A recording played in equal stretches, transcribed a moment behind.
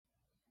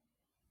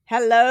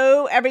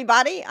Hello,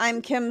 everybody.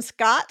 I'm Kim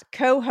Scott,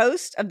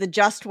 co-host of the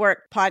Just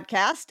Work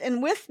podcast.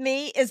 And with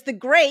me is the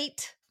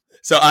great...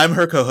 So I'm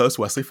her co-host,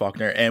 Wesley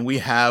Faulkner, and we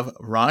have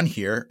Ron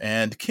here.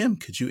 And Kim,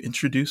 could you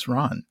introduce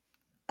Ron?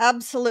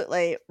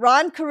 Absolutely.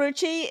 Ron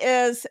Carucci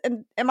is...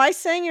 Am I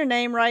saying your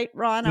name right,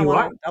 Ron? You I want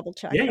are. to double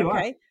check. Yeah, you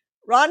are.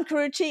 Ron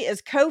Carucci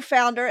is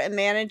co-founder and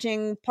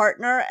managing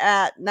partner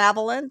at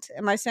Navalent.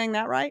 Am I saying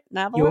that right?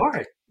 Navalent? You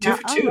are. Two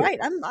for two. All right.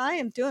 I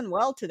am doing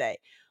well today.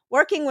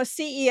 Working with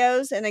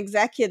CEOs and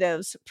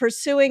executives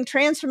pursuing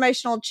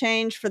transformational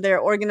change for their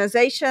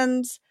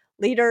organizations,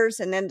 leaders,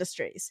 and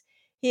industries.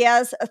 He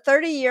has a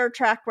 30-year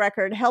track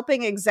record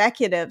helping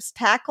executives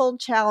tackle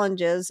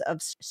challenges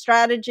of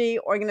strategy,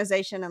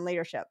 organization, and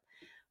leadership.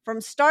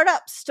 From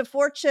startups to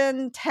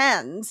Fortune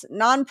 10s,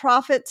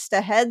 nonprofits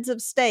to heads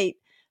of state,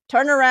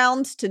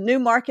 turnarounds to new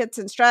markets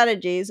and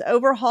strategies,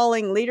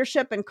 overhauling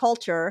leadership and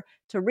culture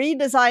to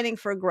redesigning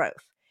for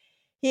growth.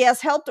 He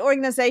has helped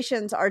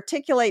organizations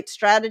articulate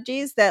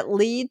strategies that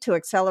lead to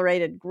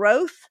accelerated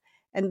growth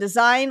and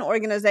design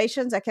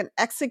organizations that can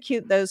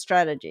execute those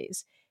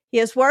strategies. He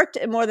has worked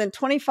in more than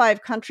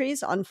 25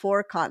 countries on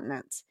 4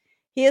 continents.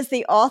 He is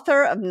the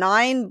author of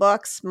 9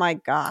 books. My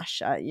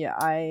gosh,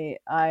 I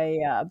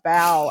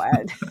bow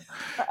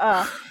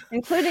at,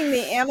 including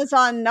the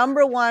Amazon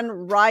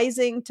 #1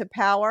 Rising to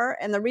Power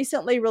and the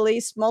recently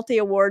released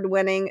multi-award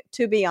winning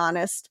To Be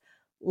Honest,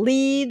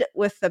 Lead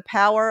with the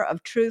Power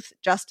of Truth,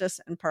 Justice,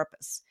 and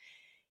Purpose.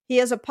 He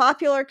is a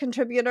popular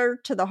contributor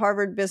to the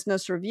Harvard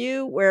Business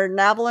Review, where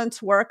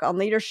Navalent's work on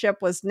leadership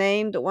was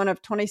named one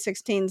of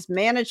 2016's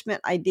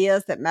management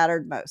ideas that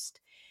mattered most.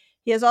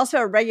 He is also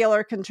a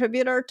regular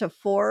contributor to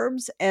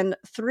Forbes and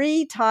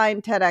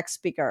 3-time TEDx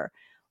speaker,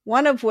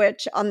 one of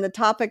which on the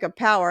topic of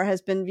power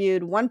has been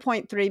viewed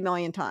 1.3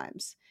 million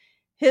times.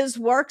 His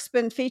work's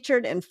been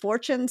featured in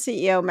Fortune,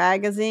 CEO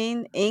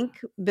Magazine,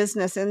 Inc.,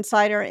 Business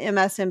Insider,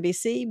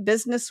 MSNBC,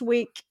 Business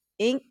Week,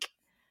 Inc.,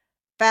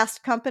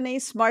 Fast Company,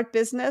 Smart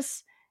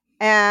Business,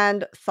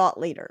 and Thought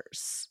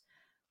Leaders.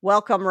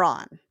 Welcome,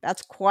 Ron.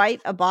 That's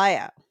quite a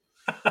bio.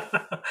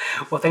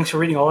 Well, thanks for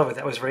reading all of it.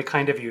 That was very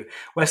kind of you.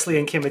 Wesley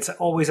and Kim, it's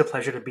always a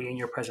pleasure to be in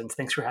your presence.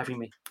 Thanks for having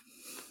me.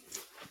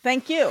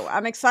 Thank you.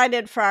 I'm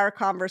excited for our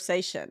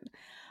conversation.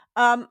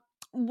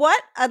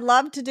 What I'd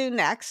love to do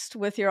next,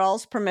 with your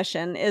all's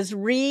permission, is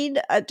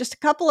read just a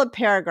couple of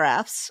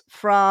paragraphs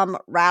from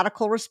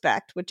Radical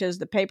Respect, which is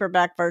the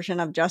paperback version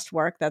of Just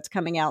Work that's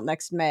coming out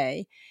next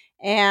May,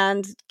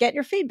 and get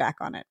your feedback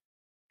on it.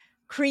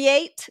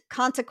 Create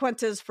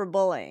consequences for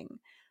bullying.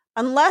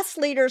 Unless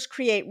leaders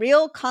create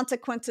real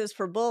consequences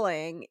for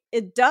bullying,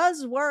 it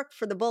does work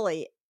for the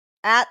bully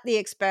at the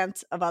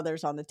expense of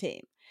others on the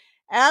team.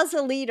 As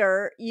a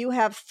leader, you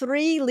have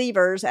 3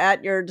 levers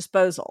at your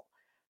disposal: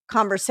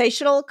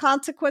 conversational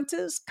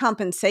consequences,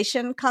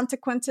 compensation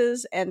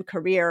consequences, and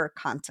career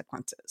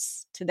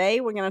consequences. Today,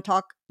 we're going to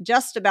talk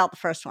just about the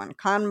first one,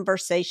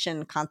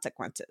 conversation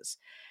consequences.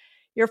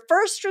 Your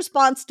first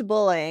response to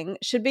bullying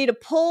should be to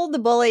pull the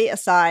bully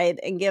aside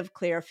and give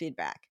clear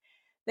feedback.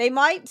 They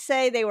might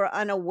say they were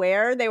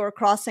unaware they were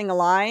crossing a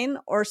line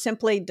or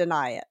simply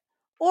deny it.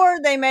 Or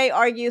they may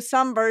argue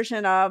some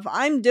version of,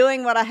 I'm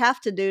doing what I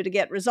have to do to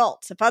get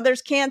results. If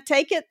others can't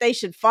take it, they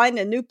should find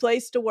a new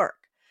place to work.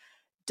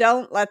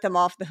 Don't let them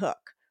off the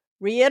hook.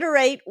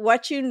 Reiterate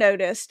what you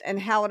noticed and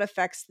how it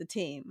affects the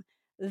team.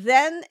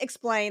 Then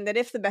explain that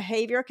if the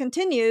behavior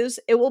continues,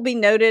 it will be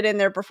noted in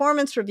their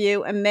performance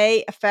review and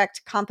may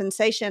affect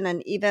compensation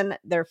and even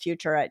their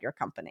future at your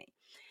company.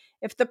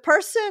 If the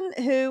person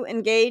who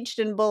engaged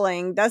in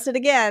bullying does it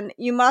again,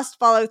 you must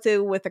follow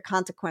through with the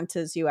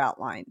consequences you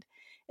outlined.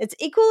 It's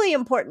equally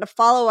important to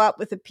follow up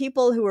with the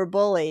people who were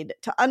bullied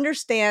to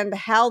understand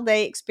how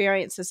they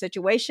experienced the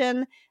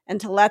situation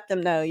and to let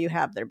them know you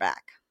have their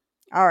back.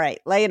 All right,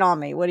 lay it on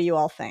me. What do you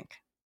all think?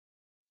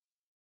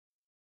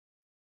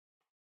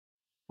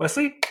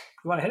 Wesley, you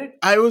want to hit it?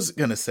 I was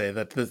going to say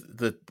that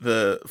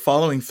the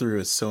following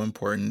through is so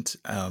important.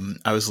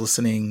 I was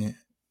listening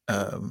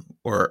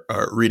or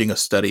reading a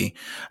study,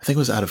 I think it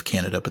was out of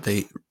Canada, but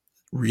they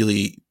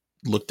really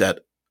looked at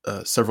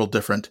several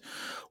different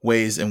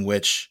ways in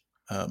which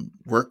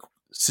work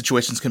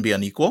situations can be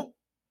unequal.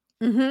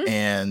 Mm-hmm.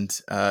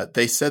 And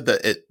they said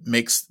that it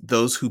makes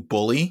those who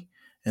bully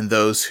and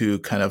those who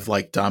kind of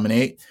like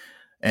dominate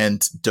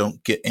and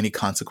don't get any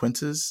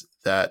consequences,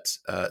 that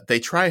they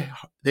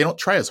don't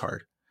try as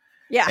hard.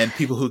 Yeah. And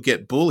people who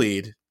get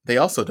bullied, they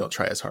also don't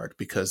try as hard,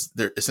 because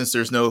since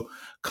there's no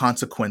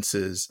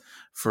consequences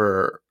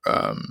for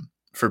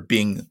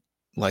being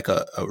like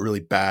a really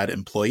bad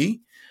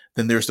employee,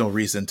 then there's no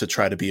reason to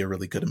try to be a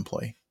really good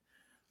employee.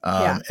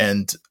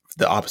 And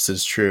the opposite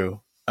is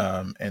true.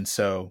 And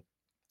so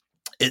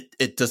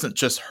it doesn't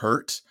just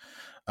hurt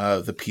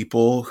the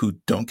people who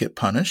don't get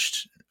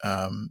punished,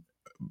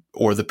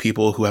 or the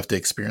people who have to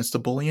experience the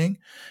bullying.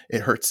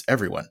 It hurts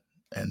everyone.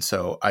 And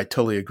so I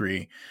totally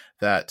agree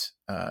that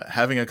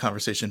having a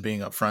conversation,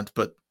 being upfront,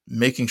 but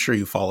making sure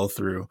you follow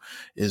through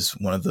is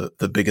one of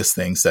the biggest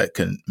things that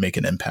can make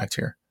an impact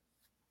here.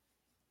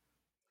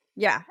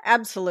 Yeah,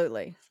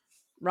 absolutely.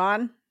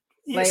 Ron?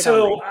 Yeah, Lay it on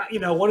so, me.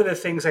 one of the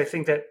things I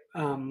think that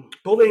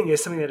bullying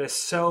is something that is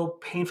so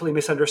painfully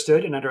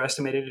misunderstood and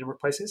underestimated in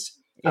workplaces.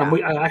 Yeah.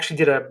 I actually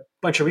did a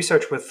bunch of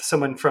research with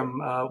someone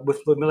with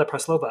Ludmila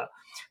Preslova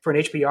for an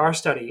HBR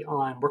study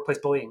on workplace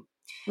bullying.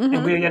 And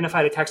we Mhm.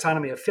 identified a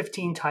taxonomy of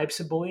 15 types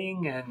of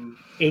bullying and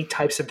 8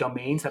 types of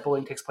domains that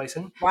bullying takes place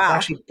in to Wow.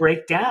 actually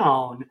break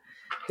down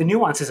the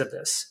nuances of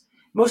this.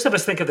 Most of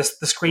us think of this,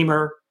 the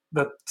screamer,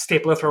 the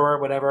stapler thrower,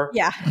 whatever,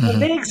 Yeah. and Mhm.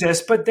 they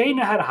exist, but they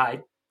know how to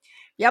hide.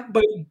 Yep.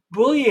 But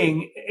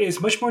bullying is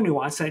much more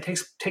nuanced, and it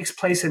takes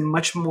place in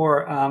much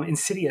more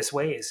insidious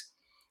ways.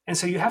 And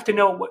so you have to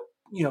know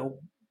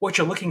what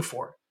you're looking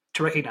for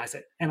to recognize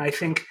it. And I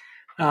think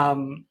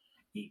um,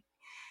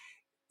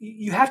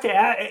 you have to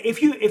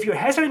if you're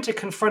hesitant to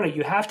confront it,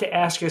 you have to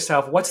ask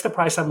yourself, what's the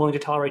price I'm willing to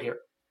tolerate here?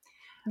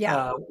 Yeah.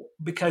 Uh,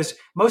 because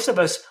most of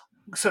us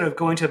sort of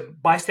go into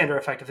bystander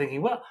effect of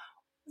thinking, well,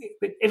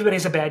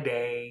 everybody's a bad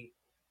day,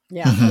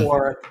 Yeah. Mhm.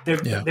 or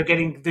Yeah.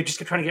 they're just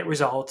trying to get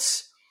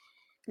results.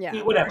 Yeah.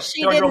 Or Whatever.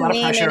 she They're under a didn't lot of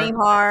mean any pressure.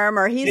 harm,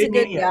 or he's a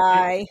good Yeah,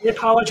 guy. they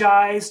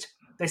apologized.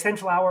 They sent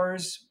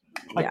flowers,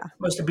 like Yeah.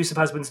 most abusive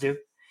husbands do.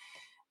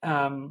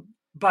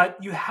 But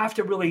you have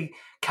to really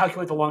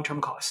calculate the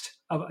long-term cost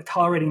of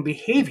tolerating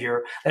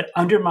behavior that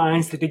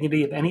undermines the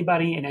dignity of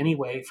anybody in any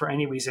way for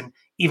any reason,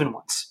 even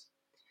once.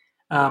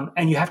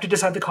 And you have to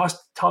decide the cost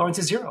tolerance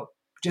is zero.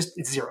 Just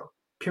it's zero.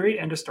 Period.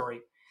 End of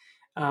story.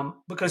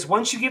 Because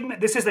once you give them,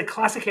 this is the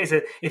classic case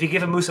of if you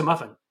give a moose a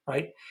muffin,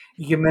 right?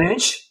 You give them an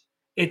inch,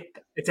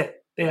 it's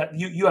it.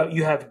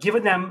 You have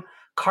given them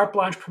carte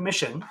blanche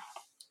permission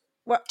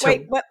What? Wait.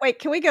 to. What? Wait.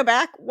 Can we go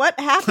back? What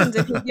happens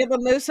if you give a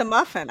moose a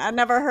muffin? I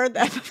never heard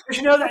that before. Don't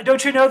you know that?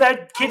 Don't you know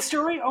that kid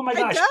story? Oh my I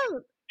gosh!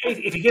 don't.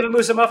 If you give a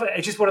moose a muffin,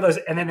 it's just one of those,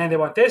 and then they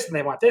want this, and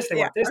they want this, they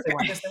Yeah. want this, they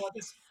want Okay. this, they want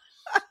this.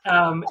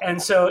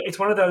 And so it's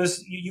one of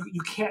those you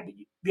can't.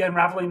 The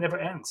unraveling never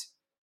ends.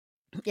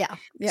 Yeah.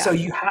 So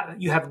Yeah.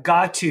 you have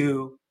got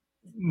to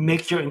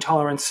make your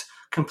intolerance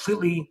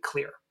completely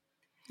clear.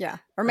 Yeah.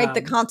 Or make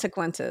the Um,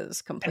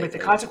 consequences and like the completely.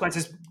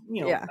 consequences,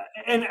 Yeah.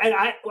 and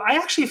I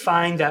actually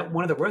find that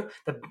one of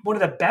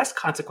the best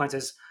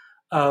consequences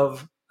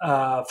of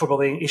for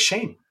bullying is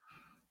shame.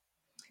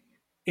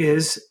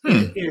 Is is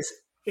Hmm. is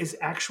is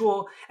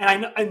actual, and I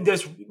know, and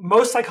there's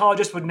most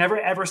psychologists would never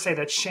ever say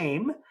that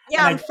shame, Yeah.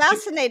 and I'm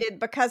fascinated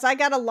because I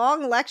got a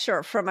long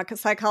lecture from a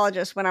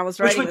psychologist when I was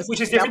writing this which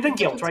is about different the than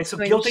guilt, difference right? So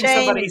between guilting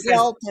shame somebody and says,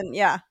 guilt, and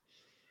yeah.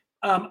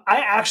 I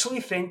actually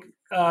think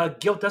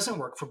guilt doesn't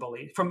work for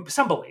from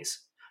some bullies.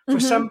 For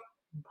Mm-hmm.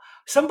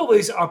 some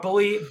bullies are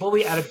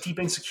bully out of deep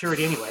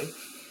insecurity anyway,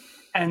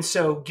 and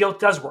so guilt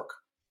does work.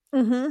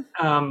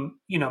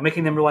 Mm-hmm.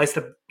 Making them realize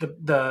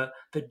the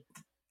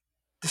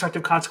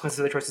destructive consequences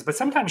of their choices. But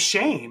sometimes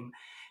shame,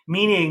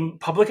 meaning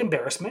public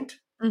embarrassment,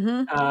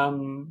 Mm-hmm.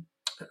 um,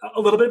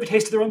 a little bit of a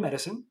taste of their own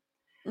medicine.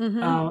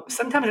 Mm-hmm.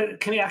 Sometimes it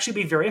can actually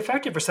be very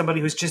effective for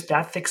somebody who's just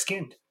that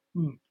thick-skinned.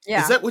 Is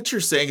Yeah. that what you're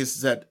saying?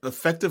 Is that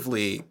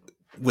effectively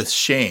with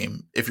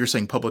shame, if you're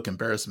saying public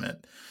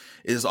embarrassment,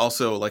 is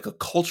also like a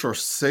cultural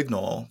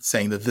signal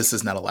saying that this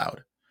is not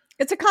allowed?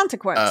 It's a Uh,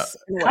 consequence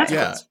in a way. yeah,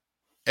 Consequence.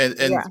 and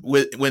Yeah.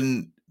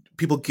 when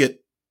people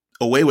get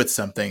away with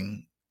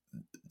something,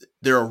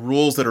 there are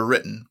rules that are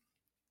written,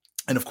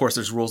 and of course,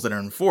 there's rules that are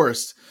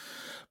enforced.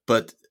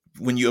 But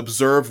when you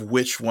observe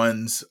which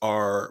ones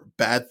are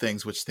bad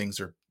things, which things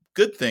are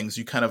good things,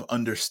 you kind of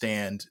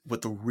understand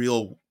what the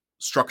real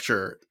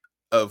structure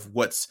of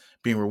what's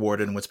being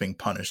rewarded and what's being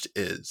punished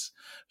is,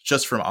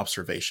 just from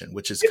observation,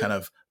 which is kind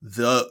of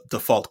the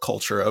default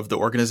culture of the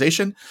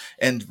organization.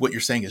 And what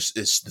you're saying is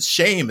the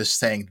shame is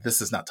saying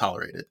this is not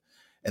tolerated.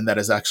 And that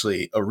is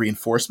actually a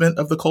reinforcement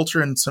of the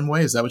culture in some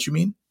way. Is that what you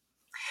mean?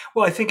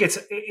 Well, I think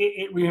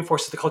it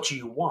reinforces the culture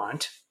you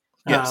want,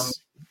 um, Yes.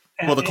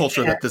 Well, and, the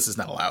culture that this is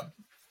not allowed.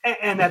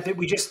 and that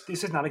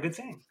this is not a good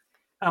thing.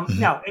 Mhm.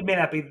 Now, it may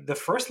not be the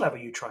first lever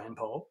you try and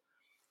pull,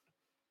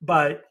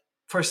 but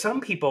for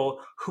some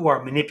people who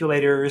are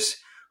manipulators,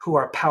 who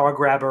are power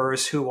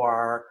grabbers, who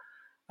are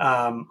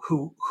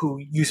who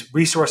use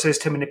resources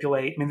to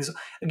manipulate. I mean,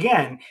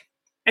 again,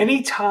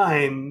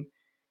 anytime,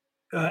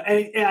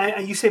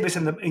 and you say this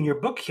in your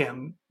book,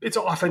 Kim, it's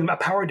often a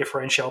power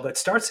differential that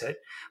starts it.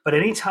 But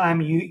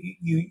anytime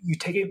you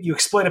take it, you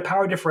exploit a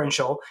power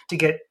differential to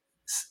get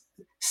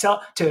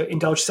to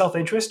indulge self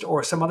interest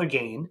or some other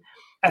gain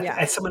Yeah.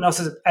 at someone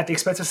else's at the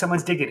expense of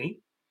someone's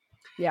dignity.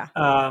 Yeah.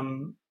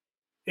 Um,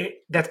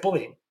 that's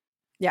bullying.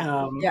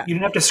 Yeah. Yeah. You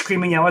don't have to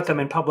scream and yell at them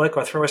in public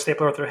or throw a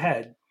stapler at their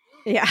head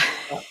Yeah.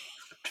 uh, for it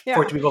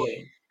Yeah. to be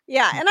bullying.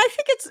 Yeah, and I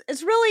think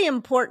it's really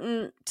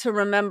important to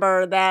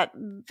remember that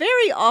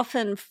very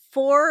often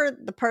for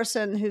the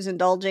person who's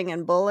indulging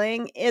in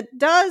bullying, it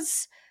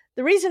does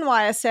the reason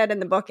why I said in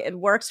the book it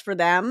works for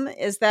them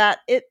is that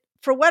it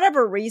for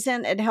whatever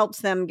reason it helps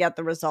them get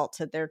the results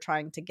that they're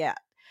trying to get.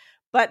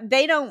 But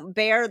they don't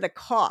bear the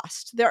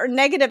cost. There are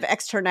negative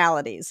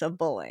externalities of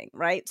bullying,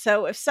 right?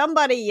 So if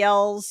somebody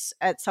yells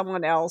at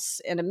someone else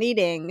in a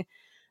meeting,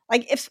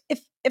 like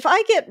if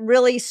I get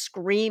really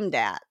screamed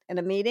at in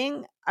a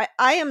meeting,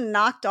 I am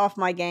knocked off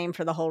my game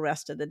for the whole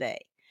rest of the day.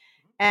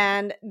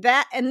 And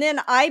then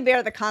I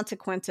bear the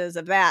consequences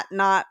of that,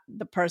 not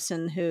the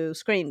person who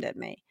screamed at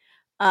me.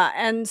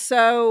 And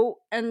so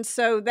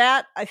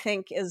that, I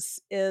think,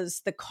 is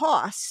the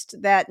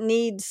cost that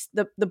needs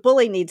the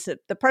bully needs to,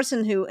 the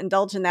person who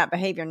indulged in that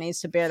behavior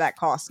needs to bear that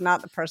cost,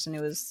 not the person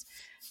who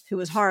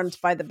was harmed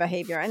by the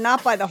behavior, and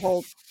not the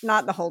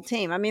whole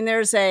team. I mean,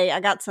 I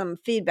got some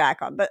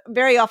feedback on, but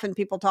very often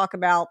people talk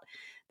about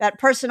that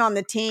person on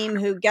the team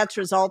who gets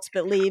results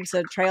but leaves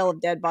a trail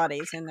of dead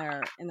bodies in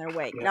their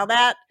wake. Yeah. Now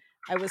that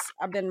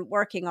I've been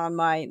working on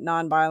my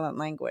nonviolent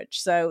language,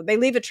 so they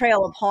leave a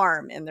trail of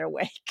harm in their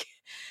wake.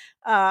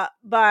 But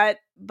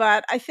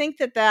I think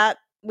that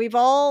we've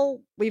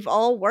all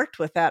worked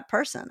with that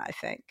person, I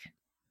think.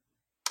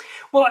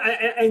 Well,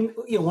 and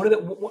one of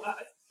the,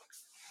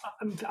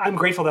 I'm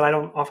grateful that I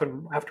don't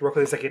often have to work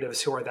with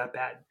executives who are that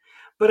bad,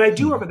 but I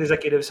do work with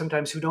executives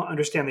sometimes who don't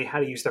understand how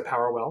to use their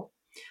power well,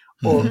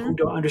 or who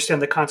don't understand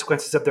the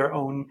consequences of their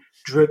own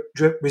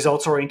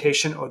results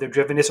orientation, or their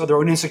drivenness, or their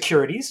own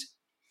insecurities,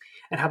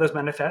 and how those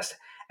manifest.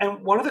 And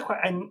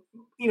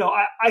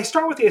I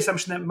start with the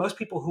assumption that most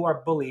people who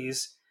are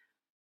bullies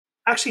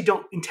actually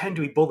don't intend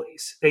to be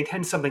bullies. They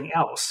intend something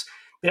else.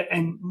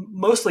 And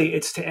mostly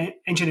it's to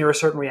engineer a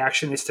certain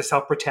reaction. It's to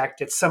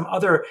self-protect. It's some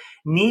other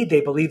need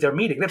they believe they're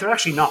meeting that they're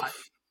actually not,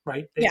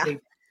 right?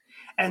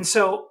 And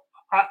so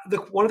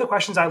one of the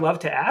questions I love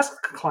to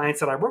ask clients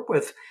that I work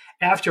with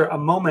after a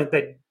moment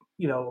that,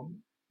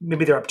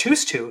 maybe they're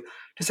obtuse to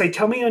say,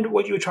 tell me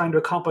what you were trying to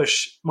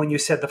accomplish when you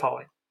said the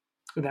following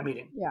in that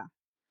meeting. Yeah.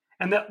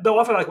 And they'll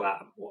often like, well,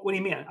 what do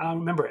you mean? I don't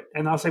remember it.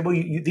 And I'll say, well,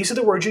 these are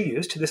the words you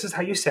used. This is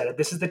how you said it.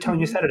 This is the tone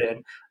you said it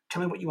in.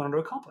 Tell me what you wanted to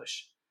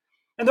accomplish.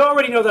 And they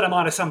already know that I'm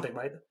onto something,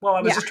 right? Well,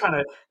 I was just trying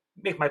to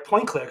make my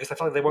point clear because I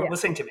felt like they weren't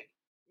listening to me.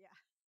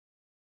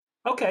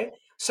 Yeah. Okay.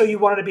 So you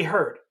wanted to be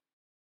heard.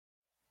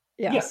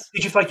 Yes. Yeah.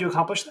 Did you feel like you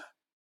accomplished that?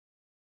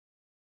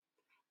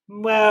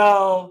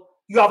 Well,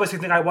 you obviously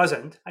think I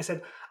wasn't. I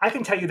said, I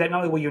can tell you that not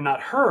only were you not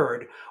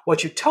heard,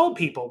 what you told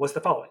people was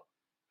the following.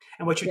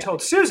 And what you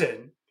told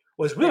Susan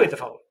was really the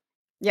following.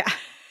 Yeah.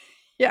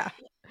 Yeah.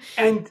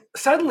 And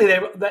suddenly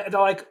they're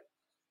like,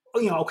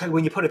 okay,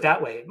 when you put it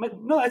that way. I'm like,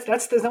 no, that's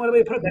not the way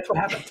to put it. That's what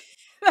happened.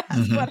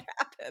 That's what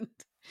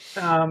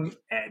happened.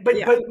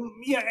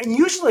 And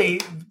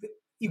usually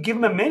you give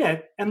them a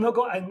minute and they'll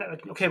go,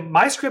 okay,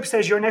 my script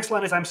says your next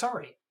line is, I'm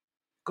sorry.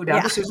 Go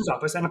down to Susan's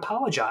office and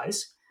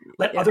apologize.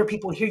 Let other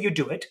people hear you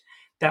do it.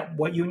 That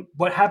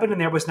what happened in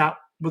there was not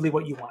really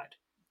what you wanted.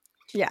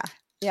 Yeah.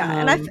 Yeah.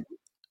 And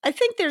I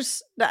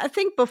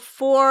think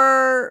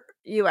before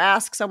you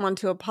ask someone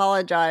to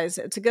apologize,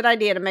 it's a good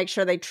idea to make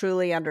sure they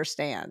truly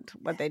understand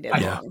what they did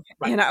wrong.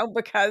 Right.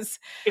 Because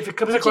if it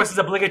comes across as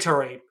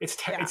obligatory, it's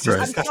just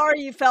I'm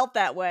sorry you felt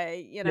that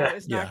way.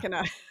 It's not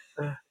gonna.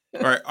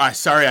 Or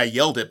sorry I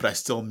yelled it, but I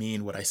still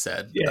mean what I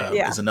said.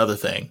 Is another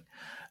thing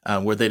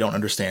where they don't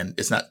understand.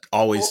 It's not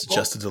always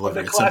just a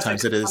delivery.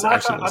 Sometimes it is.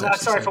 I'm not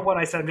sorry for what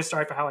I said. I'm just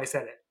sorry for how I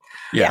said it.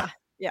 Yeah.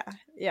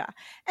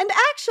 And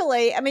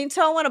actually,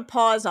 so I want to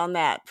pause on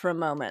that for a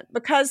moment,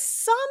 because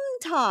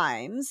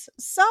sometimes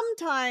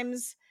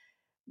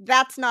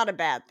that's not a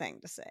bad thing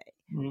to say.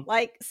 Mm-hmm.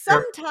 Like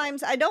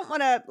sometimes I don't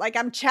want to, like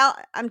and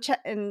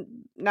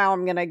now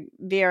I'm going to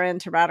veer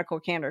into radical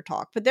candor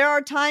talk, but there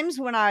are times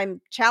when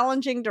I'm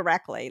challenging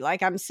directly,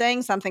 like I'm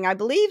saying something, I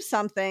believe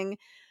something,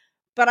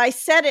 but I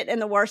said it in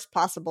the worst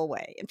possible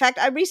way. In fact,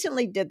 I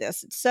recently did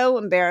this. It's so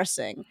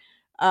embarrassing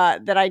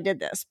that I did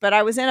this, but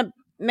I was in a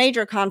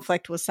major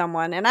conflict with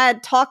someone, and I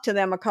had talked to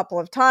them a couple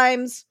of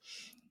times,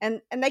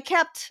 and they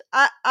kept,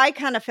 I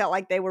kind of felt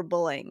like they were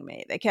bullying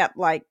me. They kept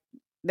like,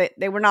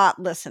 they were not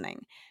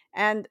listening.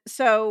 And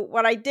so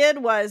what I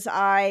did was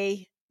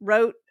I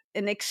wrote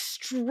an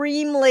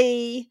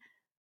extremely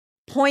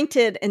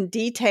pointed and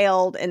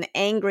detailed and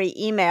angry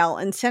email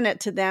and sent it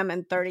to them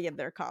and 30 of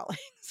their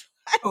colleagues.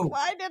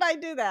 Why did I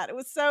do that? It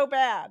was so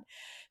bad.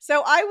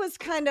 So I was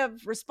kind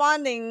of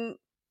responding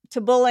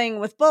to bullying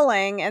with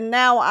bullying, and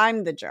now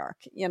I'm the jerk,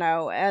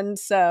 and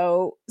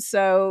so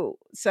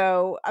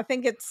I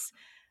think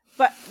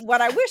but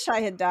what I wish I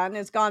had done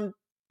is gone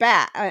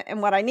back,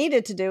 and what I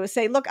needed to do is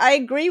say, look, I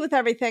agree with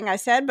everything I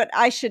said, but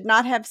I should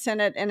not have sent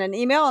it in an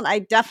email, and I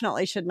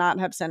definitely should not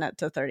have sent it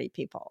to 30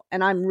 people,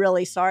 and I'm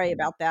really sorry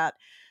about that.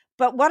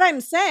 But what I'm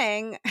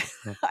saying,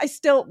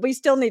 we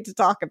still need to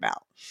talk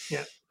about.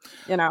 Yeah.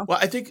 Well,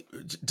 I think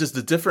just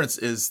the difference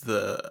is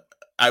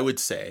I would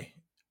say,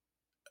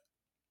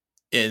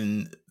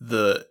 in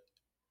what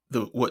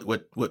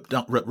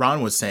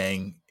Ron was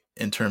saying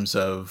in terms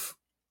of,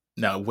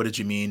 now, what did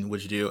you mean? What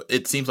did you do?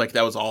 It seems like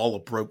that was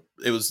all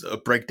it was a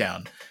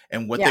breakdown,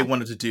 and what they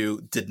wanted to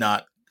do did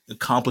not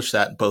accomplish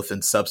that, both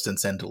in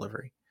substance and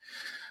delivery.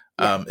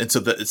 And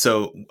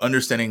so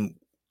understanding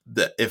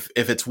that if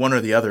it's one or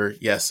the other,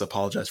 yes,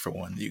 apologize for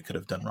one that you could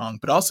have done wrong,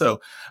 but also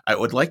I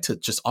would like to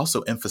just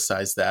also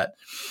emphasize that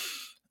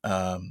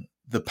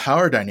the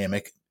power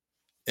dynamic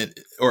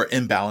or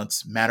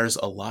imbalance matters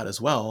a lot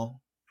as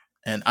well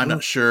And I'm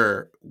not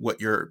sure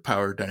what your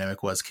power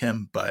dynamic was,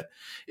 Kim, but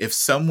if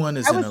someone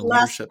is I in was a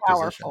less leadership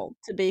position, powerful,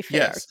 to be fair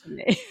yes. to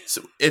me.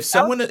 So if That was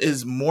someone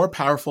is more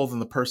powerful than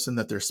the person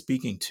that they're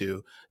speaking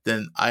to,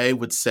 then I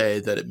would say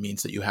that it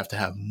means that you have to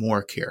have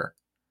more care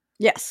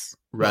yes.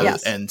 rather.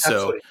 Yes.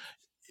 Absolutely.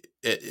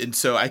 And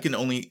so I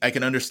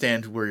can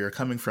understand where you're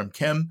coming from,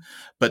 Kim,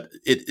 but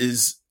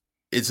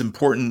it's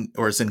important,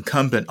 or it's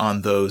incumbent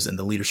on those in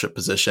the leadership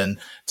position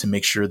to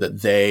make sure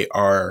that they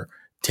are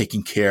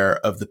taking care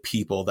of the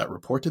people that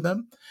report to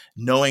them,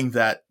 knowing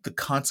that the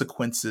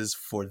consequences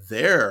for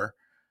their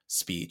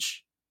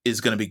speech is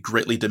going to be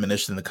greatly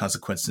diminished than the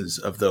consequences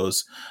of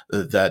those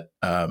that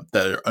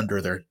are under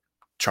their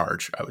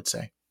charge, I would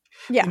say.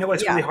 Yeah. You know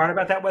what's Yeah. really hard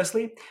about that,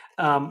 Wesley?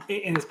 And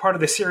it's part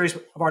of the series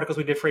of articles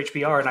we did for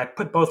HBR, and I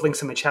put both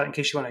links in the chat in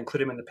case you want to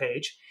include them in the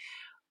page,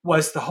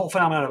 was the whole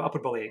phenomenon of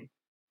upward bullying.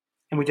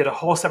 And we did a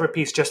whole separate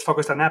piece just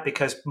focused on that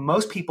because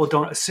most people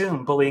don't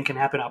assume bullying can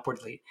happen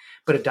upwardly,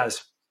 but it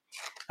does.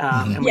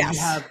 And when you Yes.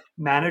 have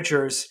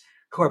managers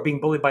who are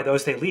being bullied by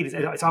those they lead,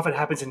 it often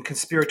happens in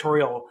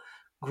conspiratorial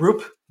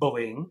group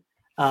bullying.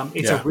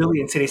 It's a really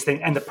insidious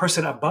thing. And the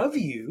person above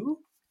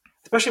you,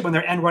 especially when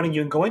they're end running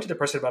you and going to the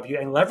person above you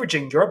and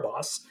leveraging your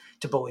boss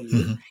to bully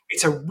you,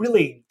 it's a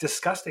really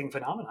disgusting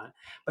phenomenon.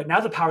 But now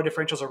the power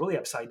differentials are really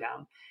upside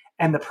down.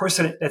 And the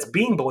person that's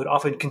being bullied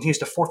often continues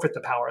to forfeit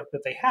the power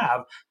that they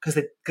have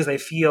because they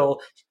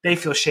feel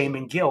shame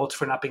and guilt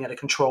for not being able to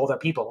control their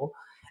people,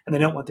 and they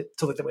don't want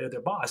to look that way to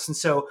their boss. And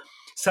so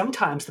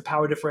sometimes the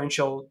power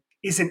differential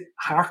isn't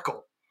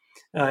hierarchical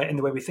in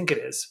the way we think it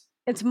is.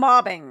 It's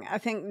mobbing. I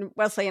think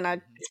Wesley and I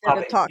did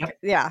a talk. Yep.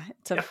 Yeah,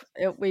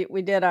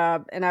 we did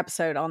an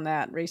episode on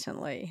that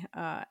recently,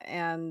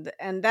 and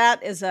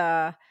that is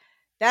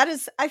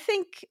I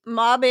think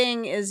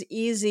mobbing is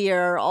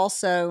easier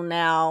also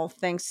now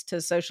thanks to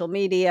social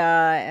media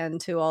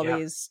and to all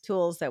these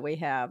tools that we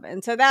have,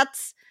 and so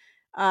that's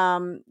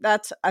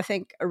I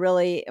think a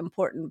really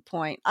important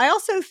point. I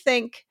also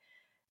think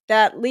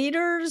that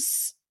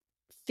leaders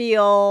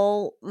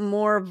feel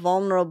more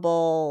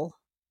vulnerable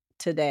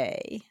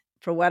today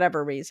for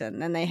whatever reason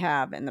than they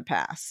have in the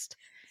past.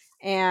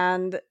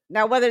 And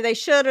now whether they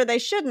should or they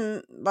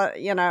shouldn't,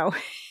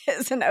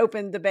 is an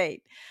open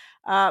debate.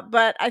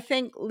 But I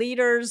think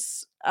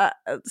leaders,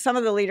 some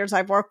of the leaders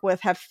I've worked with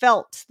have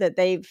felt that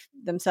they've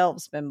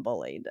themselves been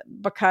bullied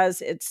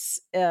because it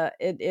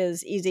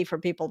is easier for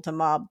people to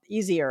mob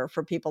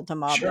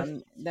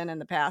than in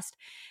the past.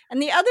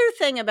 And the other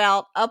thing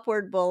about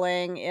upward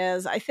bullying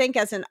is I think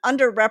as an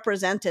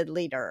underrepresented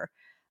leader,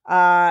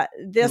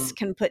 this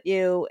can put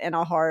you in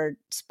a hard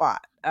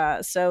spot.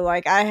 So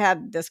like I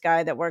had this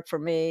guy that worked for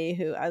me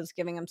who I was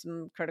giving him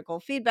some critical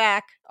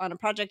feedback on a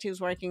project he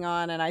was working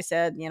on. And I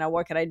said,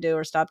 what could I do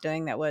or stop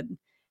doing that would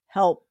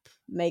help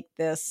get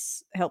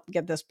this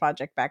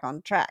project back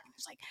on track?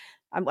 It's like,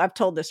 I've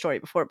told this story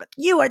before, but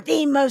you are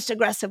the most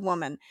aggressive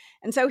woman.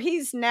 And so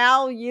he's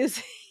now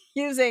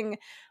using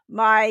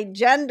my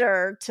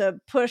gender to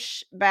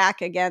push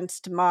back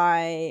against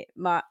my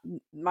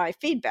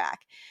feedback.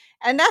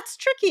 And that's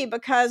tricky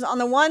because on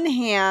the one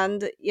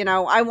hand,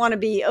 I want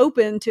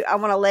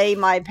to lay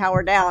my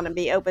power down and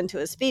be open to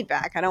his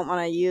feedback. I don't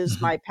want to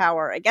use my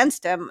power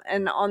against him.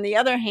 And on the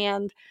other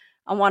hand,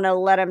 I want to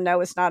let him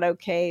know it's not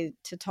okay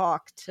to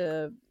talk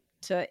to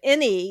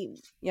any,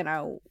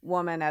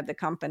 woman at the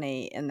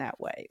company in that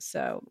way.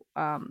 So,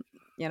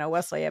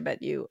 Wesley, I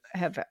bet you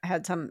have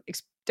had some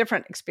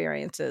different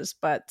experiences,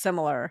 but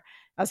similar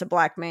as a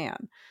black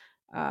man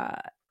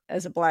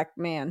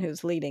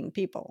who's leading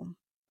people,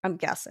 I'm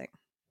guessing.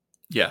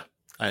 Yeah.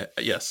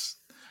 Yes.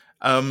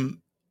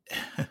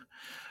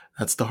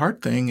 That's the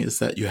hard thing, is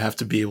that you have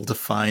to be able to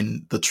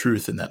find the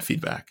truth in that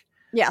feedback.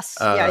 Yes.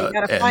 You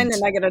got to find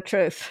the negative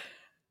truth.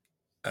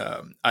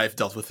 I've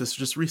dealt with this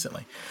just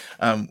recently,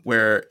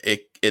 where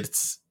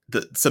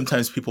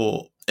sometimes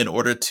people, in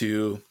order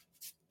to,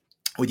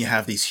 when you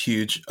have these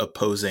huge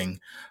opposing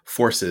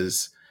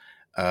forces,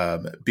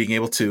 being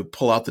able to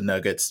pull out the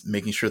nuggets,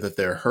 making sure that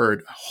they're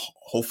heard,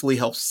 hopefully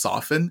helps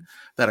soften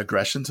that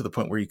aggression to the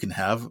point where you can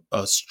have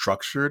a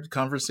structured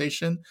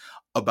conversation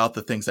about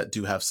the things that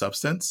do have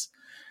substance.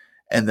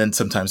 And then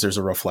sometimes there's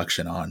a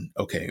reflection on,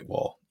 okay,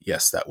 well,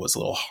 yes, that was a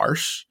little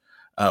harsh.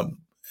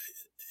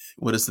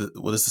 What is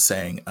the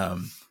saying?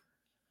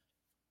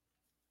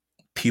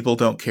 People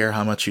don't care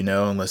how much you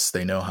know unless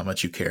they know how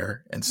much you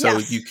care. And so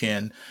you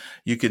can,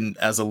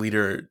 as a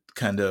leader,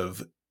 kind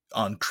of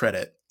on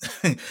credit,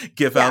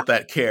 give out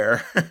that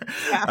care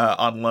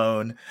on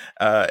loan,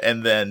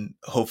 and then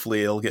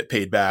hopefully it'll get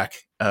paid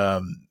back.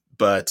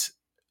 But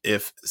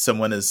if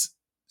someone is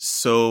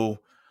so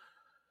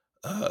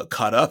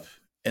caught up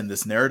in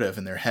this narrative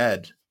in their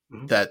head,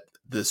 that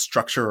the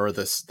structure or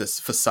this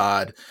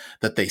facade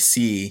that they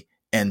see,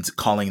 and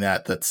calling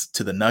that's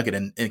to the nugget,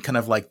 and kind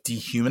of like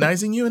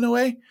dehumanizing you in a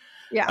way,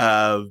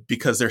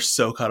 because they're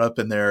so caught up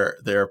in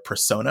their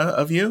persona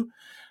of you,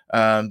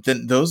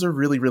 then those are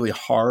really, really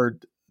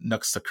hard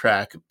nuts to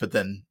crack. But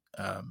then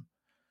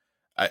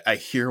I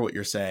hear what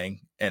you're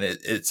saying, and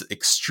it's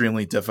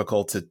extremely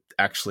difficult to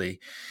actually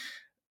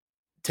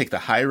take the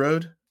high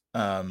road.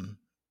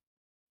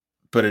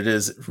 But it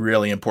is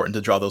really important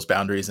to draw those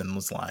boundaries and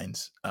those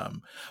lines.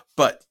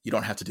 But you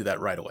don't have to do that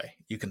right away.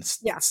 You can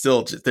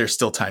still, there's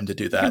still time to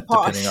do that,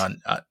 depending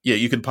on,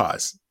 you can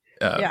pause.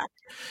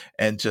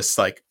 And just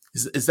like,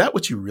 is that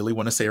what you really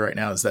want to say right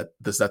now? Is that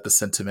the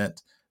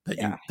sentiment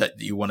that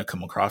you want to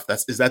come across?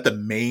 Is that the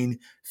main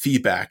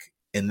feedback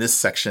in this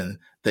section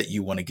that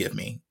you want to give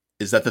me?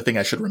 Is that the thing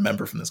I should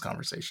remember from this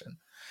conversation?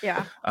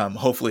 Yeah.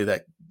 Hopefully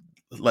that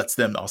lets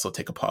them also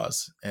take a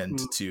pause and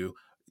to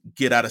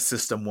get out of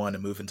system 1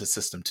 and move into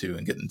system 2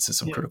 and get into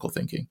some critical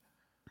thinking.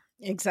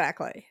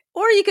 Exactly.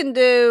 Or you can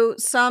do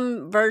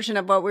some version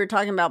of what we were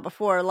talking about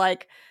before.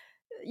 Like,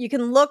 you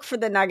can look for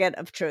the nugget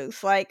of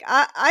truth. Like,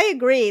 I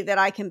agree that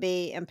I can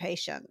be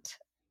impatient.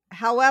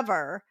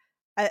 However,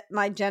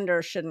 my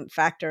gender shouldn't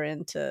factor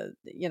into,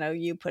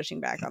 you pushing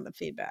back on the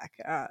feedback.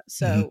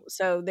 So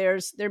there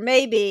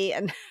may be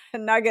a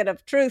nugget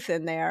of truth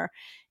in there.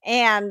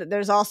 And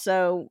there's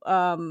also,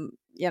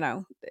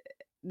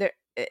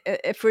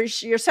 if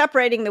you're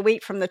separating the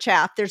wheat from the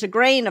chaff, there's a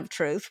grain of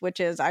truth, which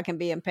is I can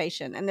be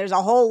impatient. And there's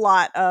a whole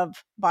lot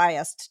of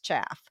biased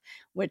chaff,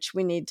 which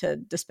we need to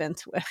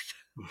dispense with.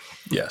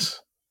 Yes.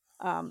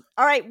 All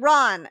right,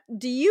 Ron,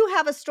 do you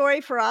have a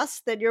story for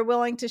us that you're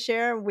willing to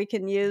share? We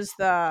can use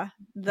the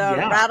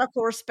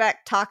radical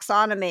respect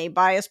taxonomy: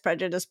 bias,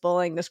 prejudice,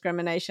 bullying,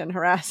 discrimination,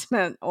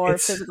 harassment, or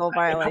physical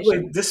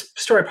violation. This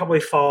story probably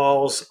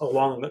falls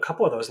along a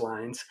couple of those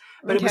lines,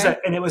 but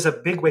it was a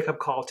big wake up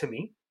call to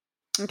me.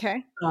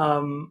 Okay.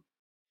 So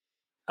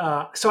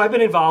I've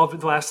been involved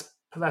with the last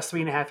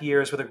 3.5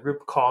 years with a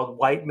group called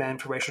White Men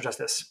for Racial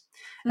Justice.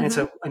 And it's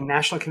a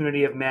national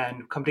community of men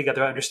who come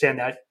together to understand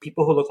that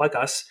people who look like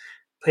us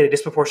played a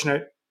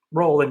disproportionate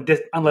role in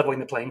unleveling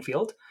the playing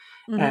field.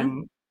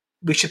 And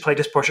we should play a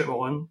disproportionate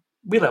role in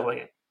releveling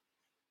it.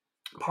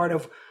 Part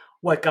of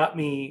what got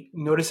me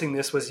noticing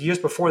this was years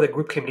before the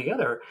group came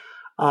together.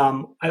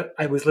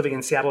 I was living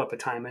in Seattle at the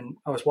time, and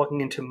I was walking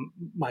into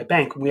my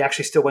bank. We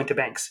actually still went to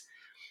banks.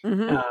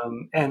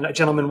 And a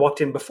gentleman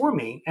walked in before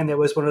me, and there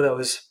was one of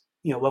those,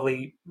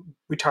 lovely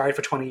retired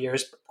for 20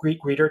 years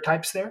greeter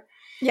types there.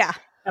 Yeah.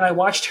 And I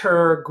watched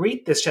her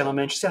greet this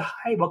gentleman. She said,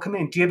 "Hi, welcome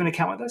in. Do you have an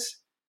account with us?"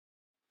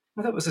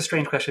 I thought it was a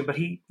strange question, but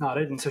he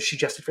nodded. And so she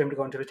gestured for him to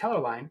go into the teller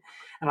line.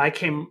 And I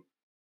came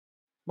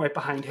right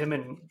behind him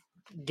and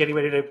getting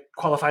ready to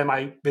qualify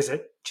my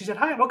visit. She said,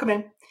 "Hi, welcome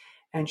in."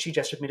 And she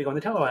gestured for me to go in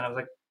the teller line. I was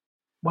like,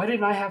 why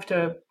didn't I have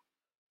to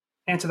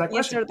answer that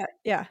question?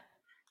 Yeah.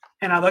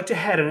 And I looked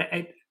ahead,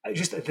 and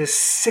just this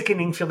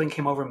sickening feeling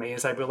came over me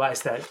as I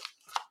realized that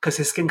because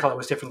his skin color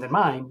was different than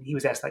mine, he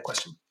was asked that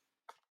question.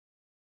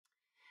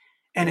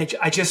 And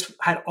I just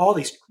had all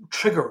these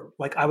trigger,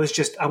 like I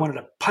wanted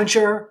to punch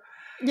her.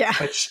 Yeah.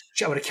 But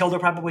I would have killed her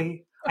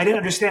probably. I didn't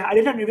understand. I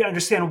didn't even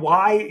understand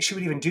why she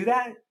would even do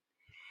that.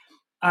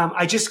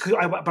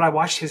 But I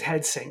watched his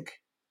head sink.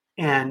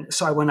 And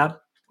so I went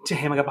up to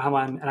him, I got behind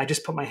him, and I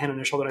just put my hand on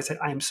his shoulder. And I said,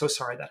 "I am so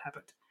sorry that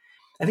happened."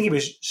 I think he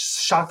was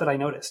shocked that I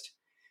noticed.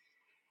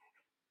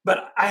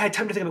 But I had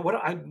time to think about what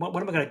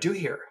am I going to do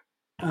here?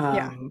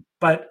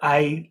 But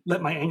I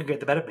let my anger get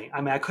the better of me.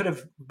 I mean, I could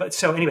have, but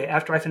so anyway,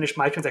 after I finished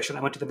my transaction, I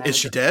went to the manager. Is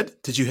she dead?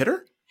 Did you hit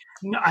her?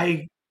 No,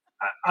 I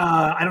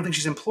don't think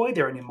she's employed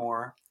there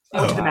anymore. I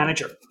went to the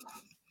manager.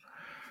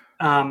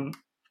 And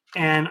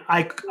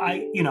I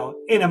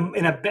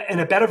in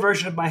a better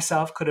version of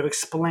myself could have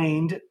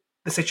explained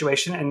the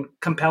situation and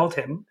compelled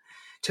him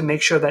to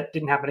make sure that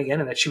didn't happen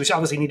again, and that she was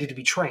obviously needed to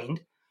be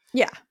trained.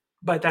 Yeah.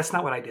 But that's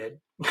not what I did.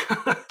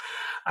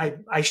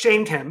 I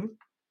shamed him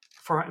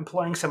for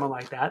employing someone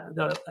like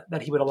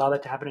that he would allow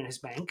that to happen in his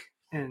bank.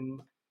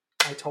 And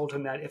I told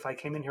him that if I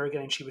came in here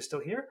again and she was still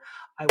here,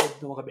 I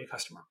would no longer be a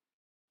customer.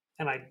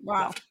 And I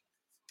left.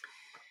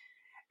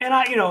 And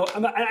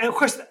of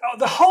course,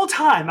 the whole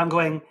time I'm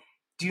going,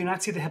 do you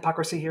not see the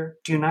hypocrisy here?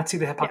 Do you not see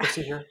the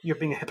hypocrisy here? You're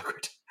being a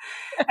hypocrite.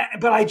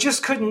 But I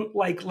just couldn't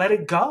let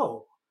it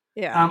go.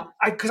 Yeah.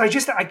 Because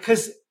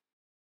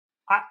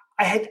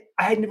I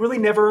had really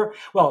never,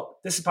 well,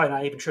 this is probably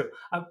not even true.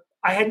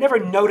 I had never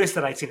noticed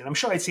that I'd seen it. I'm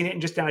sure I'd seen it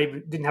and just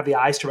didn't have the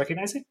eyes to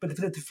recognize it. But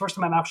the first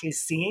time I'm actually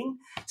seeing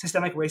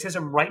systemic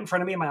racism right in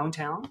front of me in my own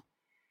town.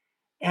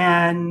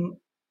 And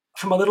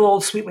from a little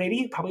old sweet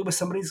lady, probably was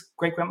somebody's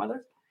great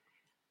grandmother.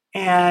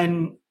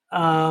 And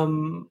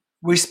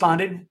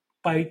responded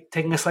by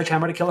taking a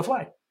sledgehammer to kill a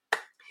fly.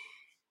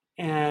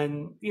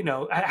 And,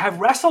 I have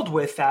wrestled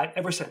with that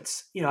ever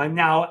since. I'm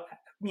now,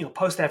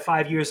 post that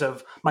 5 years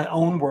of my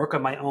own work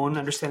on my own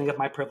understanding of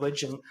my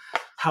privilege and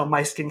how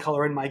my skin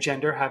color and my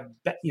gender have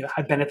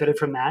benefited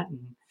from that.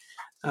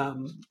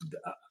 And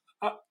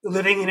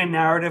living in a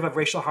narrative of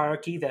racial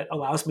hierarchy that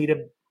allows me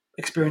to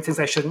experience things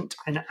I shouldn't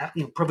and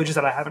privileges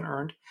that I haven't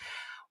earned.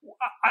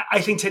 I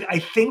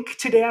think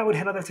today I would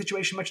handle that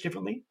situation much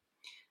differently.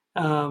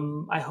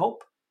 I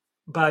hope,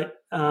 but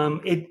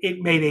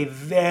it made a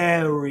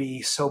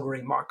very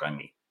sobering mark on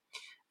me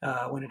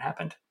when it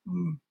happened.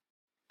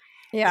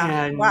 Yeah.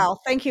 And wow.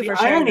 Thank you for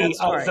the sharing irony that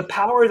story. of the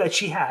power that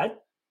she had.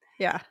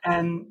 Yeah.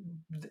 And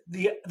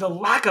the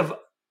lack of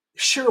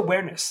sheer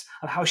awareness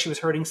of how she was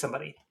hurting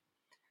somebody.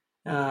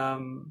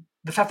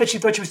 The fact that she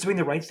thought she was doing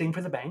the right thing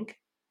for the bank,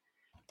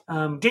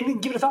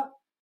 didn't give it a thought.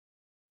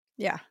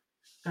 Yeah.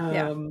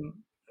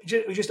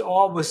 Just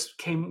all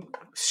came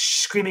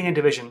screaming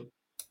into vision,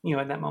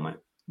 at that moment.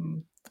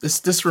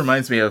 This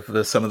reminds me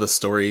of some of the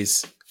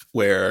stories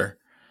where,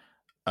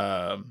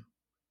 I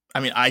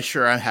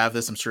have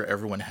this. I'm sure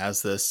everyone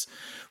has this,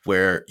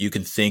 where you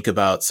can think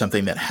about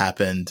something that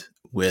happened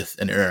with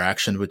an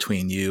interaction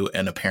between you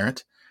and a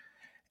parent,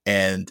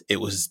 and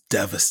it was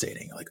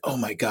devastating. Like, oh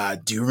my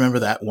God, do you remember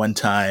that one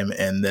time?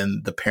 And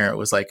then the parent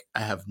was like, I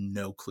have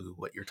no clue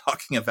what you're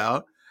talking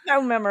about. No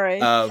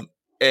memory.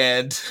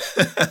 And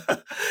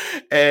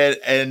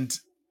and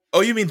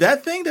oh, you mean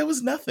that thing? That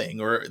was nothing.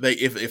 Or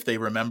if they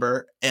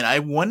remember. And I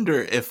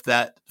wonder if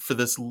that, for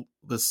this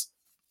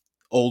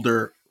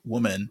older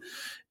woman,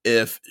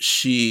 if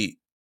she,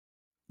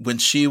 when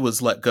she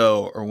was let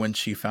go or when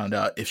she found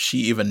out, if she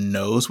even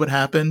knows what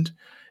happened,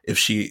 if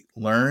she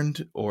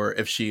learned, or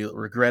if she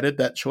regretted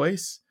that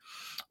choice,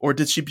 or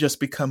did she just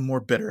become more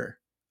bitter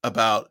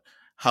about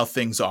how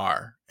things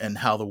are and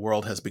how the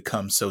world has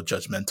become so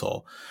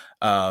judgmental,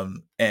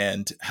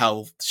 and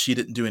how she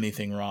didn't do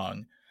anything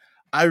wrong.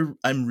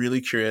 I'm really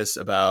curious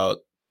about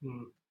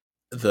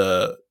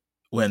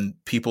when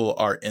people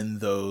are in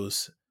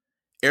those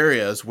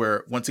areas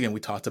where, once again,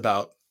 we talked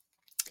about,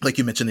 like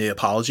you mentioned, the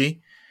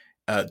apology.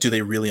 Do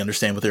they really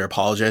understand what they're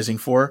apologizing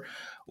for?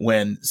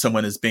 When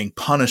someone is being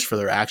punished for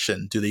their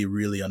action, do they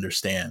really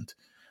understand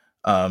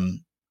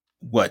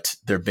what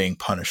they're being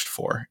punished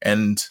for?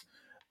 And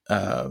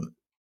I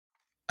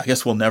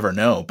guess we'll never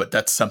know, but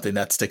that's something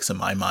that sticks in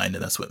my mind,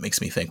 and that's what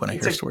makes me think when I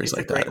hear stories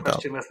like that. It's a great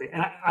question, Leslie.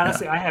 And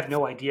honestly, I have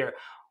no idea.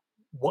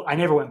 I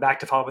never went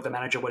back to follow up with the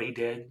manager what he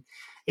did.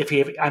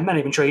 I'm not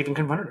even sure he even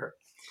confronted her.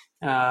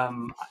 I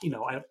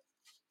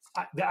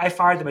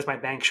fired them as my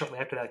bank shortly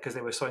after that because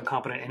they were so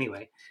incompetent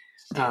anyway.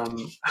 I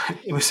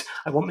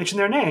won't mention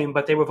their name,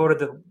 but they were voted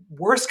the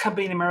worst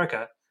company in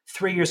America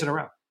 3 years in a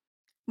row.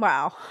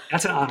 Wow.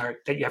 That's an honor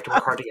that you have to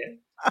work hard to get.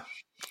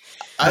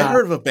 I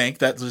heard of a bank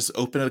that just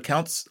opened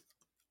accounts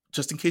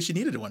just in case you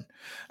needed one.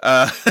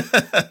 I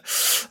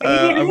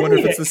wonder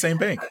if it's the same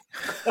bank.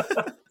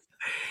 But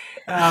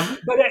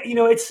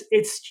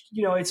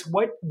it's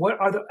what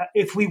are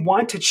if we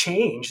want to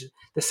change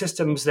the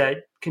systems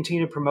that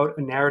continue to promote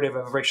a narrative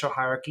of racial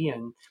hierarchy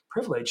and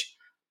privilege,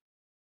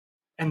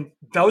 and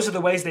those are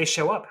the ways they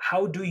show up.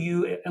 How do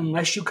you,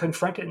 unless you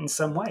confront it in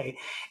some way,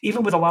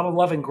 even with a lot of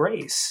love and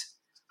grace,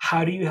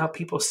 how do you help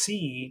people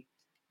see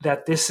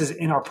that this is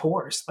in our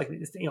pores? Like,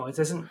 it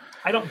doesn't.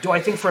 Do I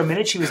think for a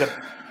minute she was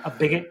a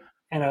bigot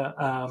and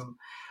a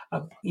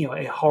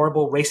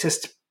horrible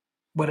racist?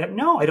 Whatever.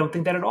 No, I don't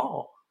think that at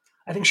all.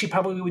 I think she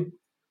probably would.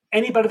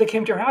 Anybody that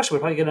came to her house would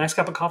probably get a nice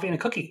cup of coffee and a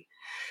cookie.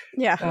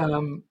 Yeah.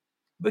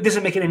 But it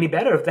doesn't make it any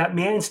better if that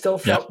man still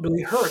felt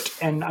really hurt.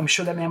 And I'm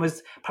sure that man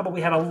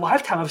probably had a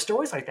lifetime of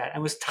stories like that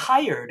and was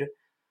tired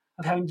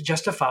of having to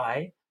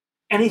justify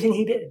anything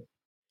he did.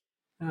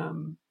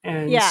 And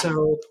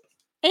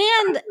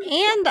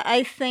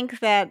I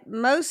think that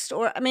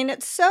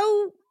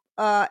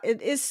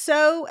it is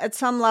so at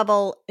some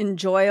level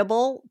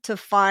enjoyable to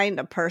find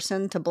a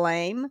person to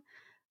blame,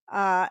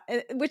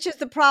 which is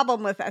the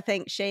problem with, I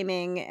think,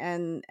 shaming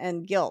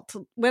and guilt,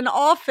 when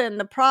often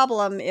the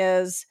problem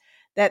is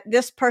that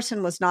this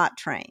person was not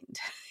trained,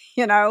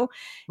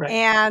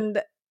 right.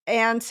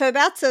 and so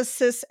that's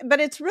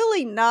but it's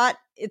really not,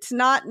 it's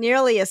not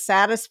nearly as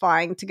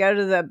satisfying to go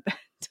to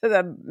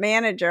the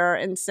manager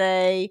and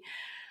say,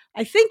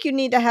 I think you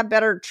need to have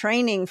better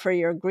training for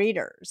your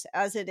greeters,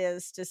 as it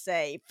is to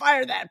say,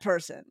 fire that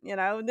person.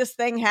 This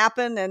thing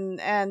happened,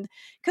 and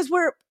because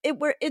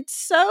it's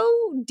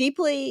so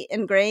deeply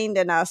ingrained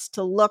in us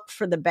to look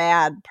for the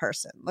bad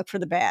person, look for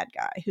the bad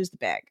guy. Who's the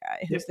bad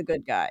guy? Who's the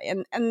good guy?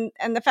 And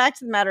the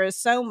fact of the matter is,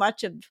 so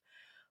much of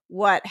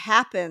what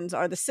happens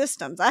are the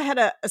systems. I had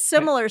a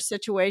similar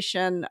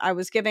situation. I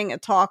was giving a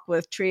talk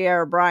with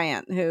Trier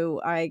Bryant,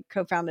 who I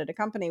co-founded a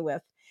company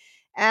with.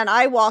 And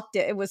I walked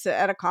in, it was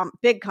at a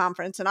big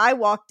conference, and I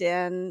walked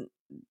in,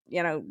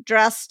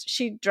 dressed,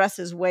 she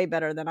dresses way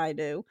better than I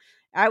do.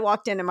 I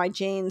walked in my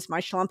jeans, my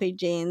schlumpy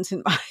jeans,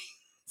 and my,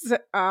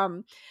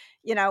 and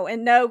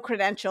no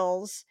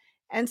credentials.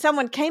 And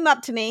someone came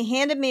up to me,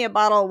 handed me a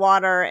bottle of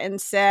water, and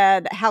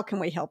said, how can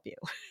we help you?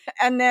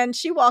 And then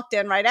she walked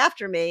in right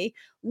after me,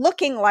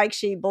 looking like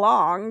she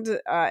belonged,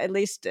 at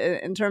least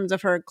in terms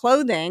of her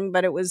clothing,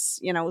 but it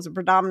was a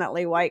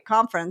predominantly white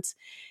conference.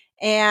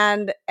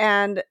 And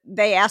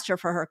they asked her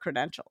for her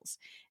credentials,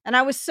 and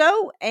I was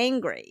so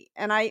angry.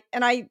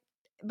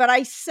 But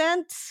I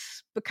sent,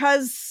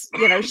 because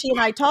she and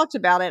I talked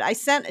about it.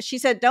 She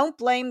said, don't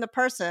blame the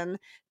person.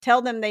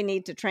 Tell them they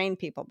need to train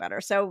people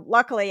better. So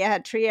luckily, I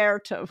had Trier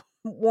to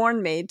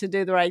warn me to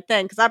do the right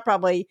thing, because I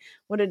probably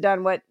would have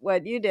done what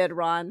you did,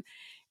 Ron.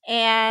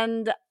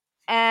 And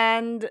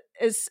I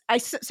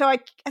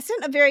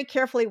sent a very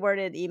carefully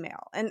worded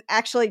email, and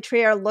actually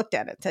Trier looked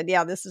at it, said,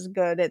 yeah, this is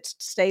good. It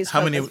stays.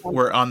 How many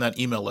were on that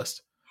email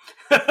list?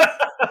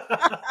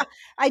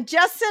 I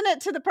just sent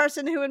it to the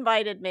person who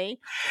invited me.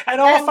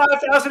 And all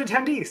 5,000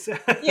 attendees.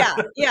 Yeah.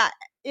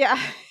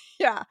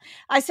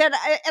 I said,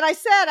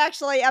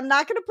 actually, I'm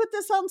not going to put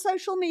this on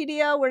social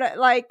media. We're not,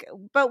 like,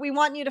 but we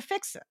want you to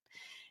fix it.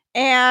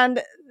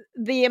 And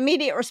the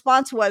immediate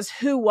response was,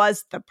 who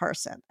was the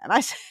person? And I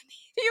said,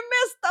 you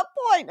missed the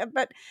point.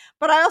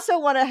 But I also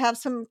want to have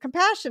some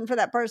compassion for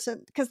that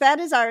person, because that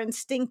is our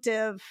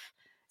instinctive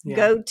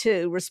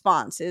go-to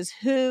response, is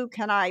who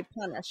can I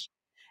punish?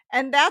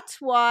 And that's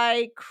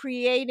why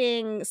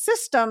creating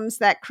systems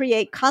that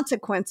create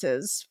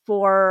consequences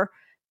for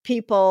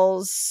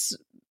people's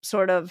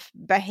sort of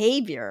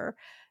behavior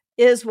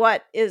is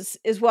what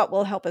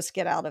will help us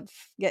get out of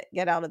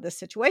this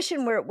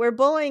situation where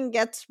bullying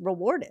gets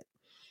rewarded.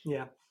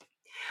 Yeah.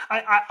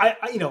 I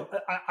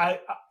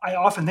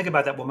often think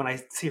about that woman.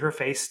 I see her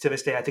face to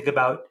this day. I think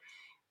about,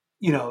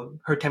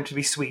 her attempt to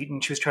be sweet,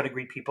 and she was trying to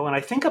greet people. And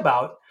I think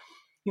about,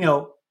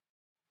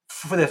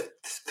 for the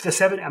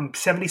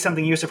 70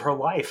 something years of her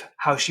life,